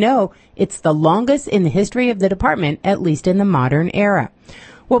as we know, it's the longest in the history of the department, at least in the modern era.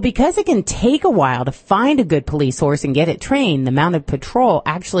 Well, because it can take a while to find a good police horse and get it trained, the Mounted Patrol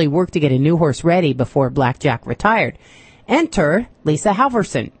actually worked to get a new horse ready before Black Jack retired. Enter Lisa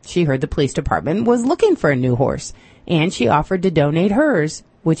Halverson. She heard the police department was looking for a new horse, and she offered to donate hers,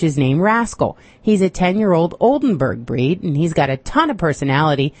 which is named Rascal. He's a 10-year-old Oldenburg breed, and he's got a ton of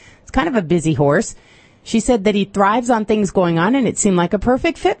personality. It's kind of a busy horse. She said that he thrives on things going on, and it seemed like a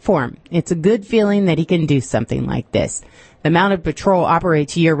perfect fit for him. It's a good feeling that he can do something like this. The Mounted Patrol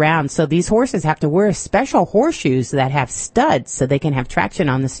operates year-round, so these horses have to wear special horseshoes that have studs so they can have traction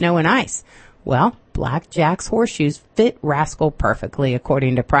on the snow and ice. Well, Black Jack's horseshoes fit Rascal perfectly,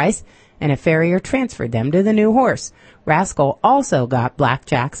 according to Price, and a farrier transferred them to the new horse. Rascal also got Black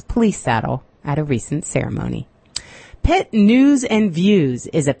Jack's police saddle at a recent ceremony. Pet News and Views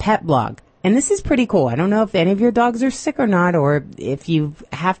is a pet blog. And this is pretty cool. I don't know if any of your dogs are sick or not, or if you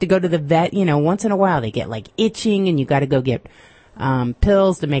have to go to the vet, once in a while they get like itching and you got to go get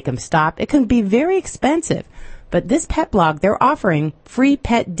pills to make them stop. It can be very expensive. But this pet blog, they're offering free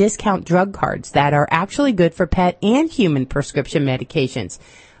pet discount drug cards that are actually good for pet and human prescription medications.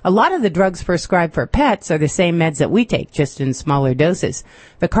 A lot of the drugs prescribed for pets are the same meds that we take, just in smaller doses.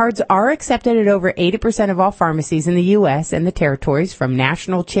 The cards are accepted at over 80% of all pharmacies in the U.S. and the territories, from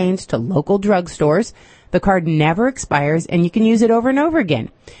national chains to local drugstores. The card never expires, and you can use it over and over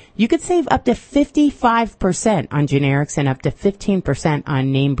again. You could save up to 55% on generics and up to 15%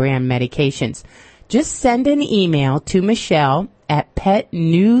 on name brand medications. Just send an email to Michelle at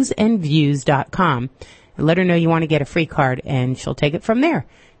petnewsandviews.com and let her know you want to get a free card, and she'll take it from there.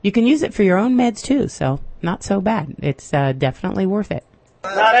 You can use it for your own meds too, so not so bad. It's definitely worth it.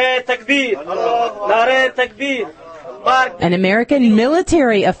 An American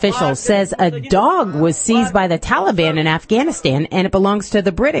military official says a dog was seized by the Taliban in Afghanistan, and it belongs to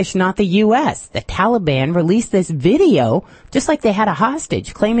the British, not the U.S. The Taliban released this video, just like they had a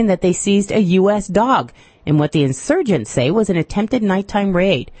hostage, claiming that they seized a U.S. dog in what the insurgents say was an attempted nighttime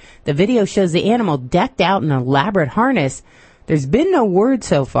raid. The video shows the animal decked out in an elaborate harness. There's been no word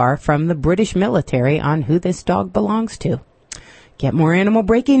so far from the British military on who this dog belongs to. Get more animal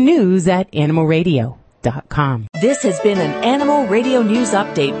breaking news at animalradio.com. This has been an Animal Radio News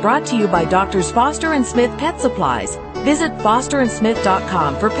Update brought to you by Doctors Foster and Smith Pet Supplies. Visit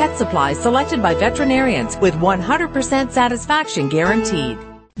FosterandSmith.com for pet supplies selected by veterinarians with 100% satisfaction guaranteed.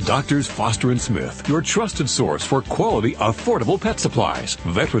 Doctors Foster and Smith, your trusted source for quality, affordable pet supplies.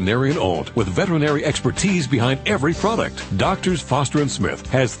 Veterinarian owned with veterinary expertise behind every product. Doctors Foster and Smith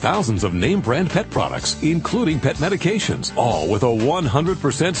has thousands of name brand pet products, including pet medications, all with a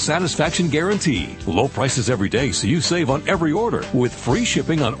 100% satisfaction guarantee. Low prices every day, so you save on every order, with free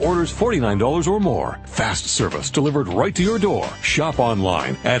shipping on orders $49 or more. Fast service delivered right to your door. Shop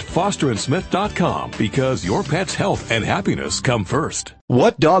online at fosterandsmith.com, because your pet's health and happiness come first.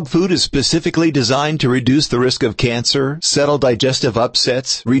 What dog food is specifically designed to reduce the risk of cancer, settle digestive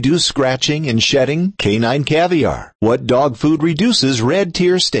upsets, reduce scratching and shedding? Canine Caviar. What dog food reduces red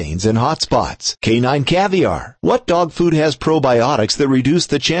tear stains and hot spots? Canine Caviar. What dog food has probiotics that reduce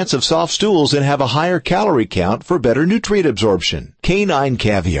the chance of soft stools and have a higher calorie count for better nutrient absorption? Canine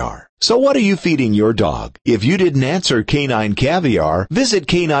Caviar. So what are you feeding your dog? If you didn't answer Canine Caviar, visit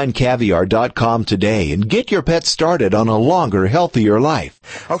caninecaviar.com today and get your pet started on a longer, healthier life.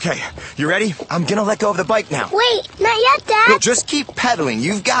 Okay, you ready? I'm gonna let go of the bike now. Wait, not yet, Dad. No, just keep pedaling.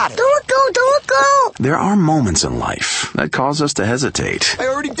 You've got it. Don't let go, don't let go. There are moments in life that cause us to hesitate. I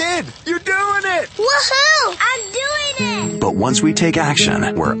already did. You're doing it. Woohoo! I'm doing it. But once we take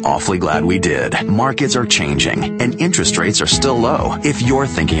action, we're awfully glad we did. Markets are changing, and interest rates are still low. If you're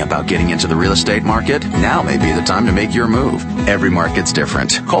thinking about getting into the real estate market, now may be the time to make your move. Every market's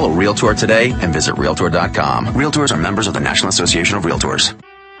different. Call a Realtor today and visit Realtor.com. Realtors are members of the National Association of Realtors.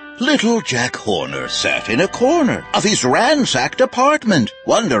 Little Jack Horner sat in a corner of his ransacked apartment,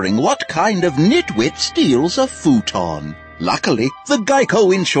 wondering what kind of nitwit steals a futon. Luckily, the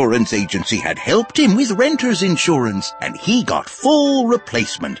Geico Insurance Agency had helped him with renter's insurance, and he got full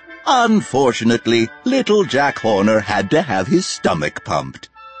replacement. Unfortunately, little Jack Horner had to have his stomach pumped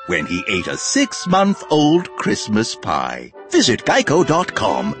when he ate a 6-month-old Christmas pie. Visit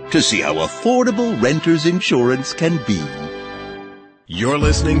Geico.com to see how affordable renter's insurance can be. You're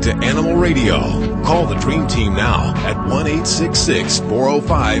listening to Animal Radio. Call the Dream Team now at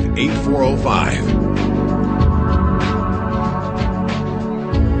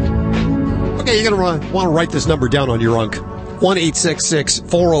 1-866-405-8405. Okay, you're going to want to write this number down on your unk.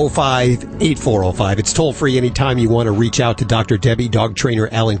 1-866-405-8405. It's toll free anytime you want to reach out to Dr. Debbie, dog trainer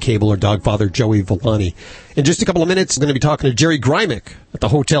Alan Cable, or dog father Joey Villani. In just a couple of minutes, we're going to be talking to Jerry Greimek at the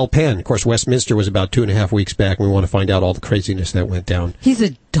Hotel Penn. Of course, Westminster was about 2.5 weeks back, and we want to find out all the craziness that went down. He's a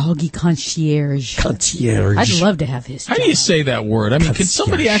doggy concierge. Concierge. I'd love to have his job. How do you say that word? I mean, can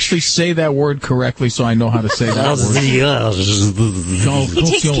somebody actually say that word correctly so I know how to say that word?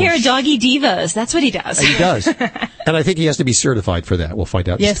 He takes care of doggy divas. That's what he does. He does. And I think he has to be certified for that. We'll find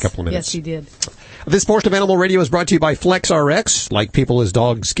out in just a couple of minutes. Yes, he did. This portion of Animal Radio is brought to you by FlexRx. Like people as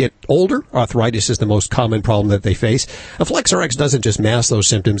dogs get older, arthritis is the most common problem that they face. FlexRx doesn't just mask those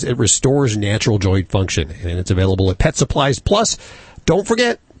symptoms, it restores natural joint function. And it's available at Pet Supplies Plus. Don't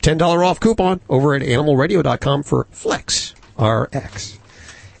forget, $10 off coupon over at animalradio.com for FlexRx.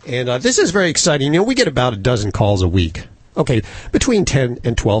 And this is very exciting. You know, we get about a dozen calls a week. Okay, between 10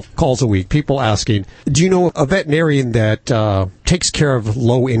 and 12 calls a week. People asking, do you know a veterinarian that takes care of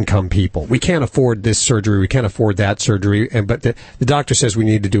low-income people? We can't afford this surgery. We can't afford that surgery. But the doctor says we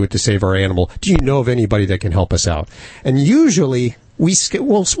need to do it to save our animal. Do you know of anybody that can help us out? And usually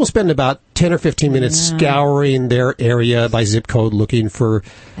we'll spend about 10 or 15 minutes scouring their area by zip code looking for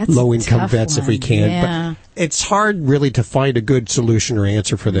low-income vets if we can. Yeah. But it's hard really to find a good solution or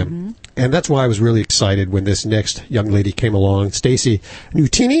answer for them. Mm-hmm. And that's why I was really excited when this next young lady came along. Stacy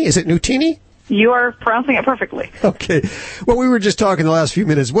Nutini, is it Nutini? You are pronouncing it perfectly. Okay. Well, we were just talking the last few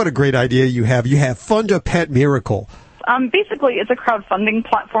minutes. What a great idea you have. You have Fund a Pet Miracle. Basically, it's a crowdfunding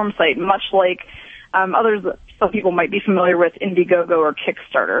platform site, much like others that some people might be familiar with, Indiegogo or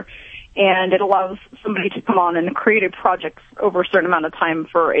Kickstarter. And it allows somebody to come on and create a project over a certain amount of time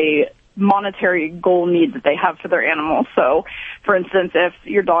for a monetary goal need that they have for their animal. So, for instance, if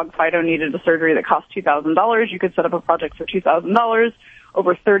your dog Fido needed a surgery that cost $2,000, you could set up a project for $2,000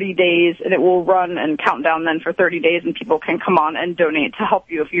 over 30 days, and it will run and count down then for 30 days, and people can come on and donate to help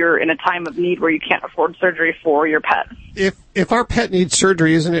you if you're in a time of need where you can't afford surgery for your pet. If our pet needs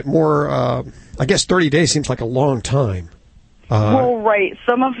surgery, isn't it more, I guess 30 days seems like a long time. Well, right.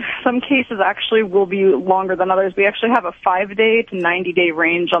 Some cases actually will be longer than others. We actually have a 5-day to 90-day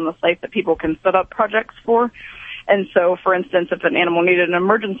range on the site that people can set up projects for. And so, for instance, if an animal needed an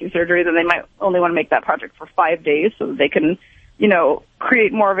emergency surgery, then they might only want to make that project for 5 days so that they can,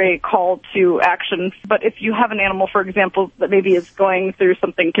 create more of a call to action. But if you have an animal, for example, that maybe is going through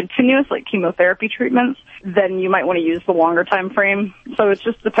something continuous, like chemotherapy treatments, then you might want to use the longer time frame. So it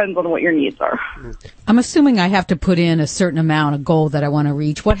just depends on what your needs are. I'm assuming I have to put in a certain amount, a goal that I want to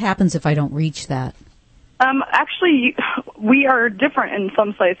reach. What happens if I don't reach that? Actually, we are different in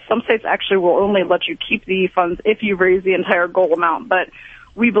some sites. Some sites actually will only let you keep the funds if you raise the entire goal amount, but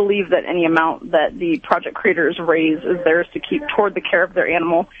we believe that any amount that the project creators raise is theirs to keep toward the care of their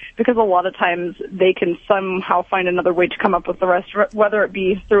animal, because a lot of times they can somehow find another way to come up with the rest, whether it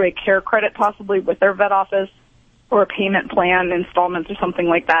be through a care credit possibly with their vet office or a payment plan, installments or something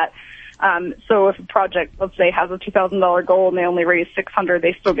like that. So if a project, let's say, has a $2,000 goal and they only raise $600,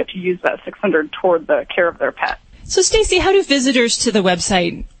 they still get to use that $600 toward the care of their pet. So, Stacy, how do visitors to the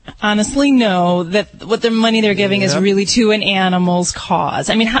website honestly know that what the money they're giving is really to an animal's cause?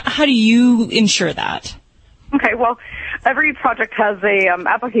 I mean, how do you ensure that? Okay, well, every project has a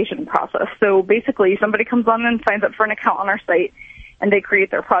application process. So basically, somebody comes on and signs up for an account on our site, and they create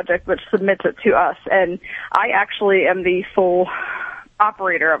their project, which submits it to us. And I actually am the sole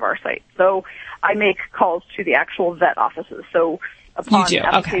operator of our site. So I make calls to the actual vet offices. So upon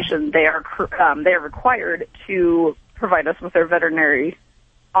application, they are required to provide us with their veterinary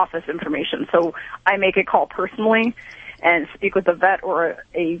office information. So I make a call personally and speak with the vet or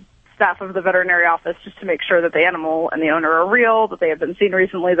a staff of the veterinary office just to make sure that the animal and the owner are real, that they have been seen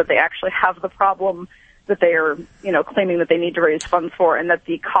recently, that they actually have the problem that they are, claiming that they need to raise funds for, and that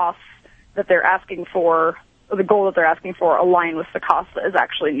the costs that they're asking for, or the goal that they're asking for, align with the cost that is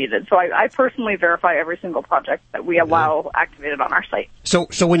actually needed. So I personally verify every single project that we allow activated on our site. So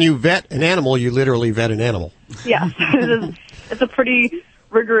when you vet an animal, you literally vet an animal. Yeah, it's a pretty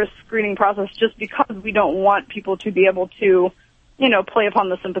rigorous screening process just because we don't want people to be able to, play upon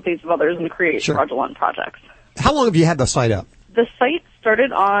the sympathies of others and create fraudulent projects. How long have you had the site up? The site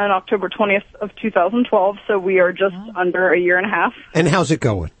started on October 20th of 2012, so we are just under a year and a half. And how's it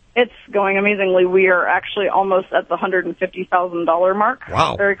going? It's going amazingly. We are actually almost at the $150,000 mark.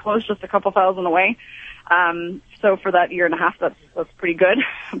 Wow. Very close, just a couple thousand away. So for that year and a half, that's pretty good.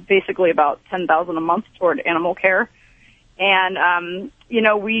 Basically about $10,000 a month toward animal care. And,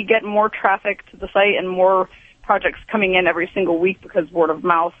 we get more traffic to the site and more projects coming in every single week because word of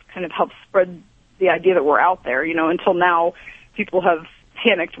mouth kind of helps spread the idea that we're out there. Until now, people have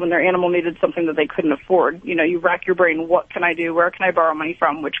panicked when their animal needed something that they couldn't afford. You rack your brain, what can I do? Where can I borrow money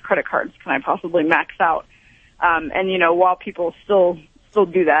from? Which credit cards can I possibly max out? And while people still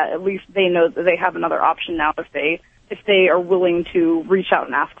do that, at least they know that they have another option now if they are willing to reach out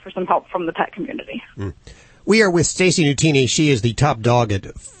and ask for some help from the pet community. We are with Stacey Nutini. She is the top dog at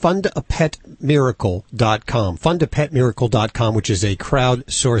fundapetmiracle.com. Fundapetmiracle.com, which is a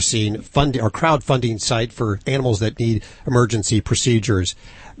crowdfunding site for animals that need emergency procedures.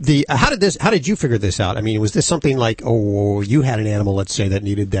 How did you figure this out? I mean, was this something like, you had an animal, let's say, that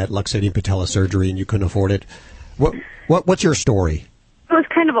needed that luxating patella surgery and you couldn't afford it? What's your story? It was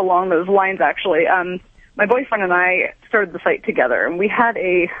kind of along those lines, actually. My boyfriend and I started the site together, and we had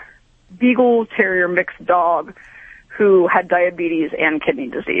a Beagle Terrier mixed dog who had diabetes and kidney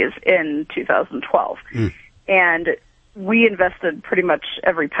disease in 2012. And we invested pretty much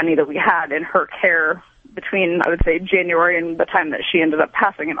every penny that we had in her care between, I would say, January and the time that she ended up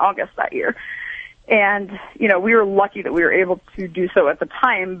passing in August that year. And, we were lucky that we were able to do so at the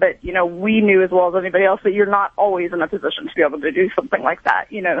time, but, we knew as well as anybody else that you're not always in a position to be able to do something like that.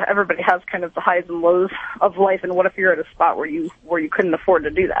 Everybody has kind of the highs and lows of life, and what if you're at a spot where you couldn't afford to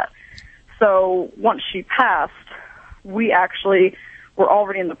do that? So once she passed, we actually were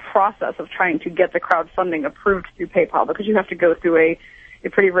already in the process of trying to get the crowdfunding approved through PayPal, because you have to go through a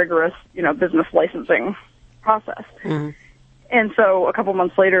pretty rigorous, business licensing process. And so a couple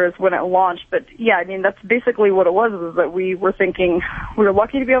months later is when it launched. But yeah, I mean, that's basically what it was, is that we were thinking we were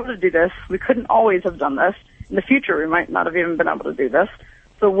lucky to be able to do this. We couldn't always have done this. In the future, we might not have even been able to do this.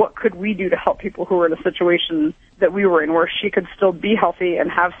 So what could we do to help people who were in a situation that we were in, where she could still be healthy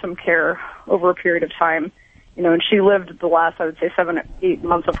and have some care over a period of time? And she lived the last, I would say, 7 or 8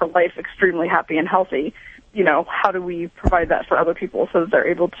 months of her life extremely happy and healthy. How do we provide that for other people so that they're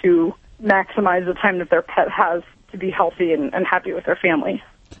able to maximize the time that their pet has to be healthy and happy with their family?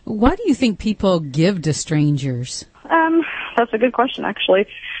 Why do you think people give to strangers? That's a good question, actually.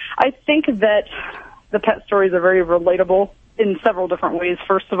 I think that the pet stories are very relatable in several different ways.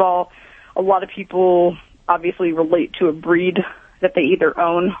 First of all, a lot of people obviously relate to a breed that they either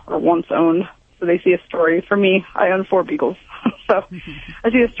own or once owned. So they see a story. For me, I own 4 beagles. So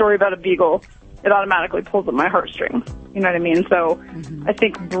I see a story about a beagle, it automatically pulls at my heartstrings. You know what I mean? So I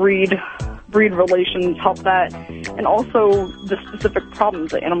think breed relations help that. And also the specific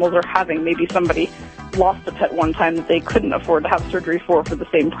problems that animals are having. Maybe somebody lost a pet one time that they couldn't afford to have surgery for the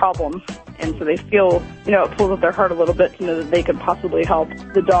same problem. And so they feel, it pulls at their heart a little bit to know that they could possibly help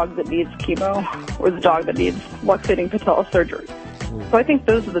the dog that needs chemo or the dog that needs luxating patella surgery. So I think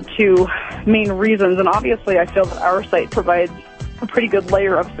those are the 2 main reasons. And obviously I feel that our site provides a pretty good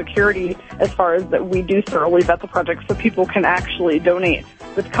layer of security as far as that we do thoroughly vet the project, so people can actually donate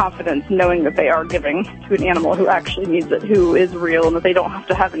with confidence, knowing that they are giving to an animal who actually needs it, who is real, and that they don't have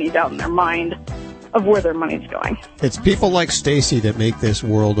to have any doubt in their mind of where their money's going. It's people like Stacey that make this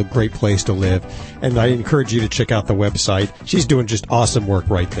world a great place to live, and I encourage you to check out the website. She's doing just awesome work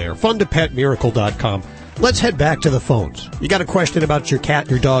right there. Fundapetmiracle.com. Let's head back to the phones. You got a question about your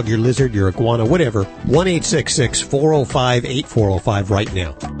cat, your dog, your lizard, your iguana, whatever. 1-866-405-8405 right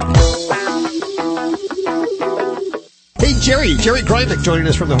now. Hey, Jerry Greivick joining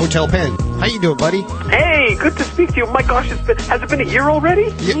us from the Hotel Penn. How you doing, buddy? Hey, good to speak to you. My gosh, has it been a year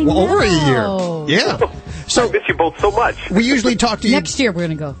already? Yeah, well, over a year. Yeah. So I miss you both so much. We usually talk to you. Next year we're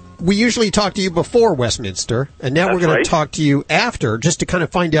going to go. we usually talk to you before Westminster, and now we're going to talk to you after, just to kind of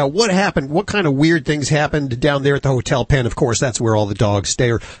find out what happened, what kind of weird things happened down there at the Hotel Penn. Of course, that's where all the dogs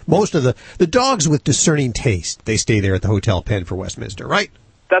stay, or most of the dogs with discerning taste, they stay there at the Hotel Penn for Westminster, right?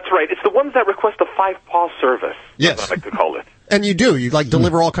 That's right. It's the ones that request a 5-paw service. Yes. As I like to call it. And you do. You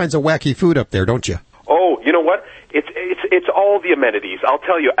deliver all kinds of wacky food up there, don't you? Oh, you know what? It's all the amenities. I'll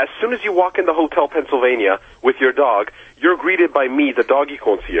tell you, as soon as you walk into Hotel Pennsylvania with your dog, you're greeted by me, the doggy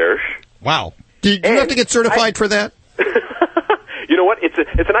concierge. Wow. Do you have to get certified for that? You know what? It's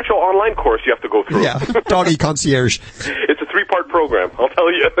an actual online course you have to go through. Yeah, doggy concierge. It's a 3-part program, I'll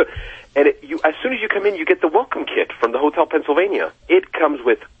tell you. And as soon as you come in, you get the welcome kit from the Hotel Pennsylvania. It comes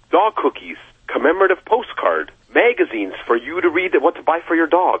with dog cookies, commemorative postcard, magazines for you to read what to buy for your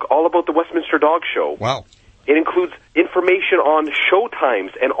dog, all about the Westminster Dog Show. Wow. It includes information on show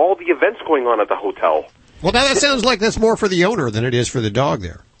times and all the events going on at the hotel. Well, now that sounds like that's more for the owner than it is for the dog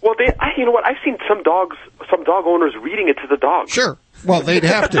there. Well, you know what? I've seen some dog owners reading it to the dog. Sure. Well, they'd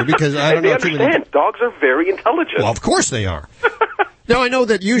have to because I don't know. They understand. Dogs are very intelligent. Well, of course they are. Now, I know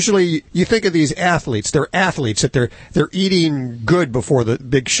that usually you think of these athletes, they're athletes, that they're eating good before the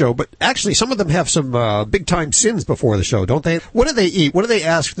big show, but actually some of them have some big-time sins before the show, don't they? What do they eat? What do they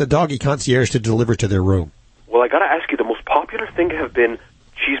ask the doggy concierge to deliver to their room? Well, I got to ask you, the most popular thing have been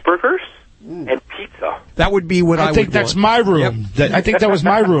cheeseburgers and pizza. That would be what I think that's my room. Yep. I think that was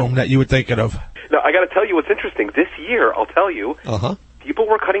my room that you were thinking of. Now, I got to tell you what's interesting. This year, I'll tell you, people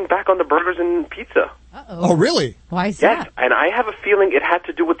were cutting back on the burgers and pizza. Oh, really? Why is that? Yes, and I have a feeling it had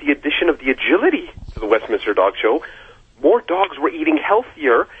to do with the addition of the agility to the Westminster Dog Show. More dogs were eating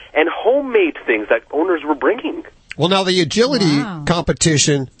healthier and homemade things that owners were bringing. Well, now the agility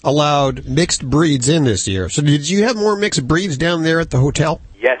competition allowed mixed breeds in this year. So did you have more mixed breeds down there at the hotel?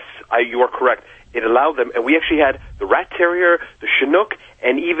 Yes, you are correct. It allowed them, and we actually had the Rat Terrier, the Chinook,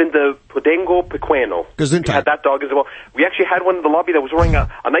 and even the Podengo Pequeno. We had that dog as well. We actually had one in the lobby that was wearing a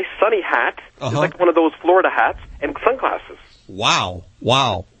nice sunny hat, just like one of those Florida hats, and sunglasses. Wow. It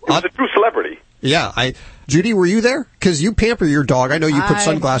was a true celebrity. Yeah, Judy, were you there? Because you pamper your dog. I know you put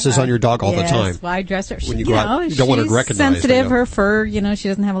sunglasses on your dog all the time. Well, I dress her. When you go out, you don't want to recognize her. She's sensitive, her fur, she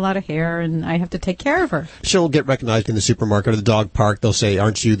doesn't have a lot of hair, and I have to take care of her. She'll get recognized in the supermarket or the dog park. They'll say,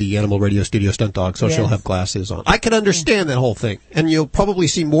 aren't you the Animal Radio Studio stunt dog? So she'll have glasses on. I can understand that whole thing, and you'll probably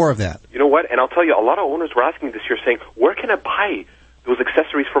see more of that. You know what? And I'll tell you, a lot of owners were asking this year saying, where can I buy those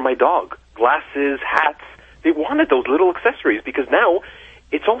accessories for my dog? Glasses, hats. They wanted those little accessories because now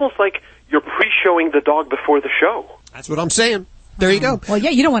it's almost like you're pre-showing the dog before the show. That's what I'm saying. There you go. Well, yeah,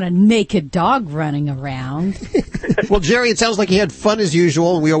 you don't want a naked dog running around. Well, Jerry, it sounds like you had fun as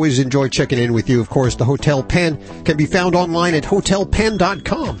usual, and we always enjoy checking in with you. Of course, the Hotel Penn can be found online at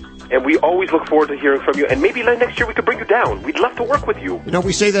hotelpenn.com. And we always look forward to hearing from you. And maybe next year we could bring you down. We'd love to work with you.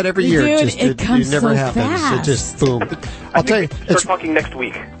 We say that every year. It comes never so happens. fast. It just, boom. I'll tell you. Start talking next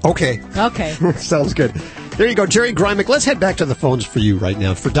week. Okay. Sounds good. There you go, Jerry Greimek. Let's head back to the phones for you right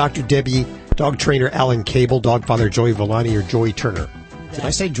now. For Dr. Debbie, dog trainer Alan Cable, dog father Joey Villani, or Joy Turner. Did I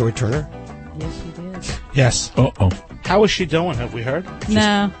say Joy Turner? Yes, you did. Yes. Uh-oh. How is she doing? Have we heard?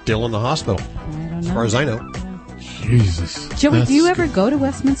 No. Still in the hospital. I don't know. As far as I know. Jesus. Joey, do you ever go to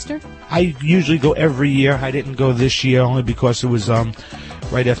Westminster? I usually go every year. I didn't go this year only because it was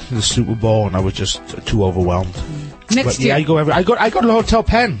right after the Super Bowl and I was just too overwhelmed. Next year, I go to the Hotel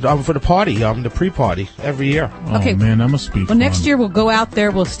Penn for the party, the pre-party every year. Okay. Oh man, that must be fun. Next year we'll go out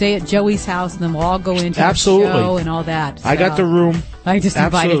there. We'll stay at Joey's house, and then we'll all go into the show and all that. So I got the room. I just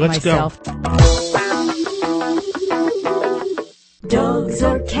invited myself. Go. Dogs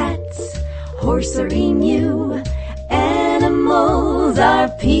or cats, horse or emu, animals are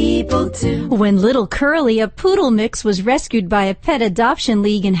people too. When little Curly, a poodle mix, was rescued by a pet adoption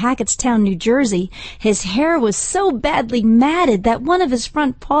league in Hackettstown, New Jersey, his hair was so badly matted that one of his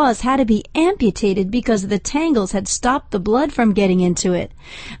front paws had to be amputated because the tangles had stopped the blood from getting into it.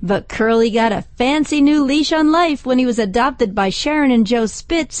 But Curly got a fancy new leash on life when he was adopted by Sharon and Joe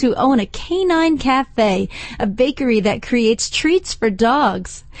Spitz, who own a Canine Cafe, a bakery that creates treats for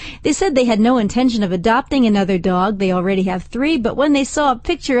dogs. They said they had no intention of adopting another dog. They already have 3, but when they saw a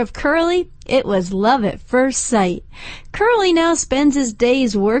picture of Curly, it was love at first sight. Curly now spends his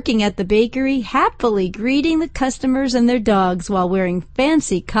days working at the bakery, happily greeting the customers and their dogs while wearing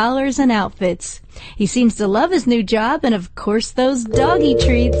fancy collars and outfits. He seems to love his new job and, of course, those doggy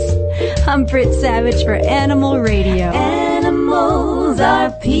treats. I'm Britt Savage for Animal Radio. Animals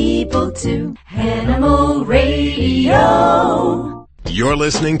are people too. Animal Radio. You're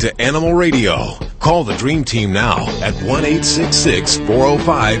listening to Animal Radio. Call the Dream Team now at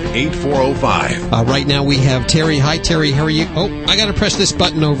 1-866-405-8405. Right now we have Terry. Hi, Terry. How are you? Oh, I got to press this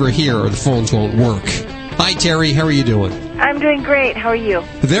button over here or the phones won't work. Hi, Terry. How are you doing? I'm doing great. How are you?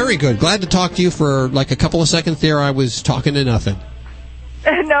 Very good. Glad to talk to you for like a couple of seconds there. I was talking to nothing.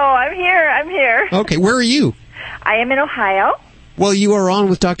 No, I'm here. Okay, where are you? I am in Ohio. Well, you are on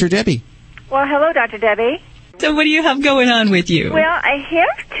with Dr. Debbie. Well, hello, Dr. Debbie. So what do you have going on with you? Well, I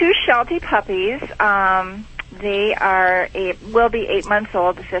have 2 Sheltie puppies. They will be 8 months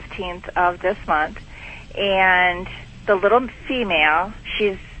old the 15th of this month. And the little female,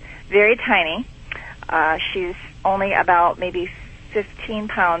 she's very tiny. She's only about maybe 15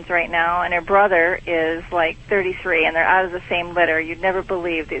 pounds right now, and her brother is like 33, and they're out of the same litter. You'd never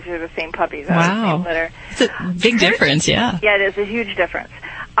believe these are the same puppies out of the same litter. It's a big difference, yeah. Yeah, it is a huge difference.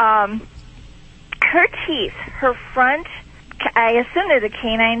 Her teeth, her front, I assume they're the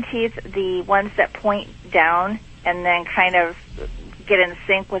canine teeth, the ones that point down and then kind of get in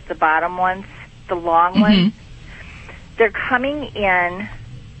sync with the bottom ones, the long ones. They're coming in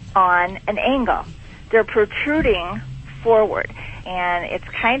on an angle. They're protruding forward, and it's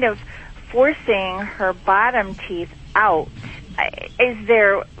kind of forcing her bottom teeth out. Is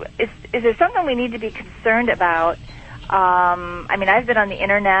there something we need to be concerned about? I mean, I've been on the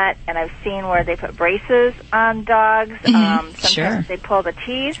internet, and I've seen where they put braces on dogs. Sometimes they pull the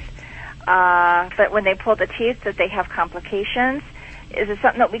teeth, but when they pull the teeth, that they have complications. Is it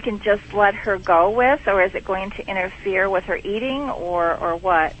something that we can just let her go with, or is it going to interfere with her eating, or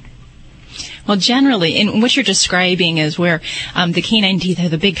what? Well, generally, and what you're describing is where the canine teeth are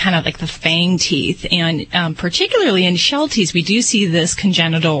the big kind of like the fang teeth, and particularly in Shelties, we do see this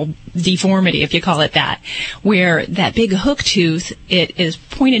congenital deformity, if you call it that, where that big hook tooth, it is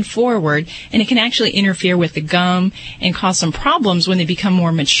pointed forward, and it can actually interfere with the gum and cause some problems when they become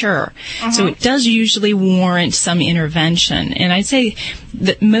more mature. So it does usually warrant some intervention, and I'd say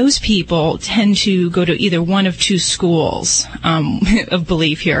that most people tend to go to either one of 2 schools of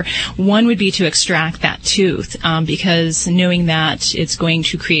belief here. One would be to extract that tooth because knowing that it's going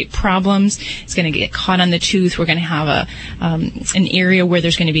to create problems, it's going to get caught on the tooth. We're going to have an area where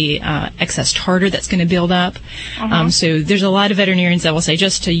there's going to be excess tartar that's going to build up. So there's a lot of veterinarians that will say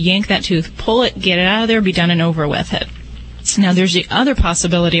just to yank that tooth, pull it, get it out of there, be done and over with it. Now, there's the other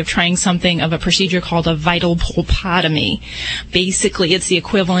possibility of trying something of a procedure called a vital pulpotomy. Basically, it's the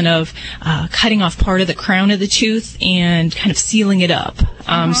equivalent of cutting off part of the crown of the tooth and kind of sealing it up.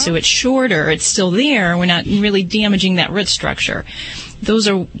 So it's shorter, it's still there, we're not really damaging that root structure. Those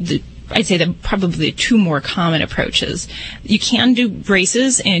are I'd say that probably 2 more common approaches. You can do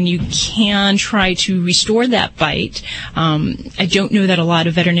braces, and you can try to restore that bite. I don't know that a lot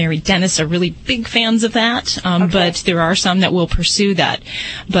of veterinary dentists are really big fans of that, but there are some that will pursue that.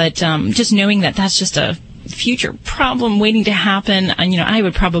 But just knowing that that's just a future problem waiting to happen, and I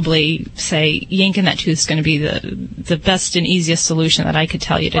would probably say yanking that tooth is going to be the best and easiest solution that I could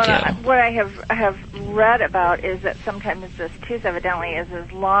tell you to do. What I have read about is that sometimes this tooth evidently is as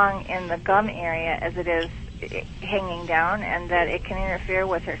long in the gum area as it is hanging down, and that it can interfere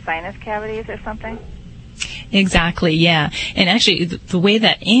with her sinus cavities or something. Exactly, yeah. And actually, the way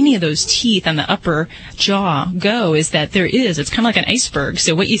that any of those teeth on the upper jaw go is that it's kind of like an iceberg.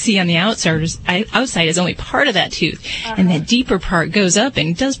 So what you see on the outside is only part of that tooth. And that deeper part goes up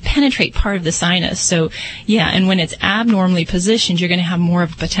and does penetrate part of the sinus. So, yeah, and when it's abnormally positioned, you're going to have more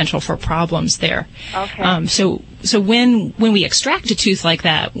of a potential for problems there. Okay. So when we extract a tooth like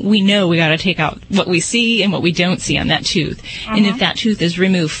that, we know we got to take out what we see and what we don't see on that tooth. And if that tooth is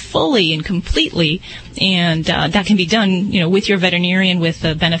removed fully and completely, and that can be done, with your veterinarian with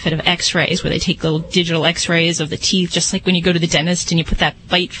the benefit of X-rays, where they take little digital X-rays of the teeth, just like when you go to the dentist and you put that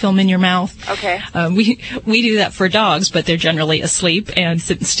bite film in your mouth. Okay. We do that for dogs, but they're generally asleep and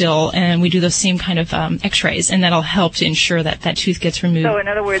sitting still, and we do those same kind of X-rays, and that'll help to ensure that that tooth gets removed fully. So in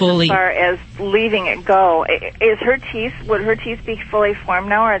other words, as far as leaving it go, would her teeth be fully formed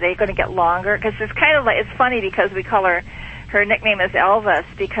now, or are they going to get longer? Because it's kind of like, it's funny because we call her nickname is Elvis,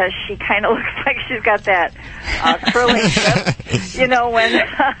 because she kind of looks like she's got that curling tip,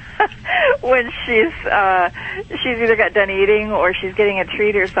 when she's either got done eating or she's getting a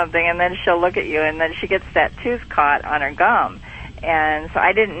treat or something, and then she'll look at you, and then she gets that tooth caught on her gum. And so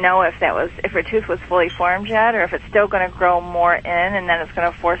I didn't know if her tooth was fully formed yet, or if it's still going to grow more in, and then it's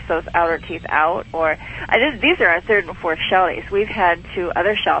going to force those outer teeth out. These are our 3rd and 4th Shelties. We've had 2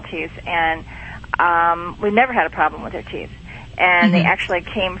 other Shelties, and we've never had a problem with their teeth. And they actually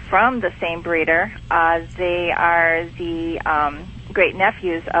came from the same breeder. They are the great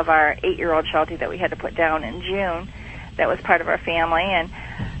nephews of our 8-year-old Sheltie that we had to put down in June. That was part of our family, and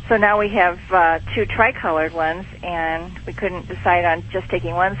So now we have 2 tricolored ones, and we couldn't decide on just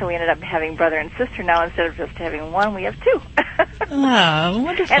taking one, so we ended up having brother and sister. Now instead of just having one, we have 2. Oh,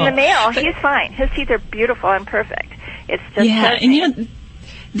 wonderful. And the male, he's fine. His teeth are beautiful and perfect. It's just and you know,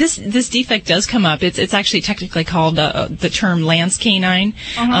 this defect does come up. It's actually technically called the term Lance canine,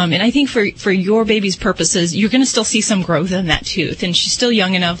 and I think for your baby's purposes, you're going to still see some growth in that tooth, and she's still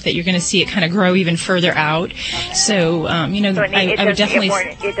young enough that you're going to see it kind of grow even further out. So you know, I would definitely.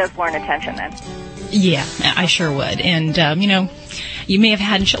 It does warrant attention then. Yeah, I sure would, and you know. You may have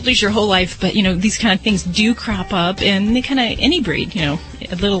had shelters your whole life, but, you know, these kind of things do crop up, and they kind of, any breed, you know,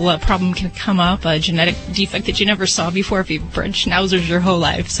 a little problem can come up, a genetic defect that you never saw before if you've bred schnauzers your whole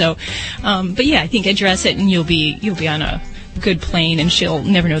life. So, but yeah, I think address it, and you'll be on a good plane, and she'll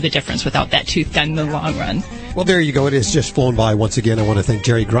never know the difference without that tooth done in the long run. Well, there you go. It has just flown by once again. I want to thank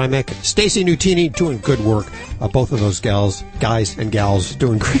Jerry Grymek, Stacy Nutini, doing good work. Both of those guys and gals,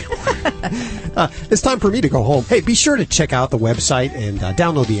 doing great work. It's time for me to go home. Hey, be sure to check out the website and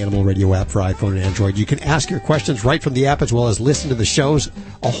download the Animal Radio app for iPhone and Android. You can ask your questions right from the app as well as listen to the shows.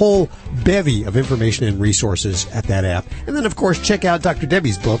 A whole bevy of information and resources at that app. And then, of course, check out Dr.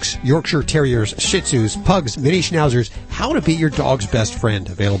 Debbie's books, Yorkshire Terriers, Shih Tzus, Pugs, Mini Schnauzers, How to Be Your Dog's Best Friend,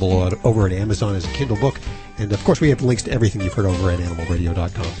 available over at Amazon as a Kindle book. And, of course, we have links to everything you've heard over at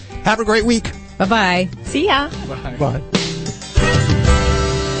animalradio.com. Have a great week. Bye-bye. See ya. Bye. Bye.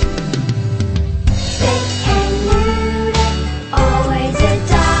 Always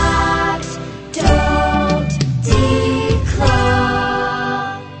adopt, don't declaw.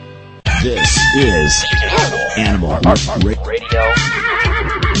 This is Animal Radio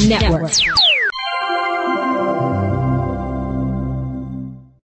Network.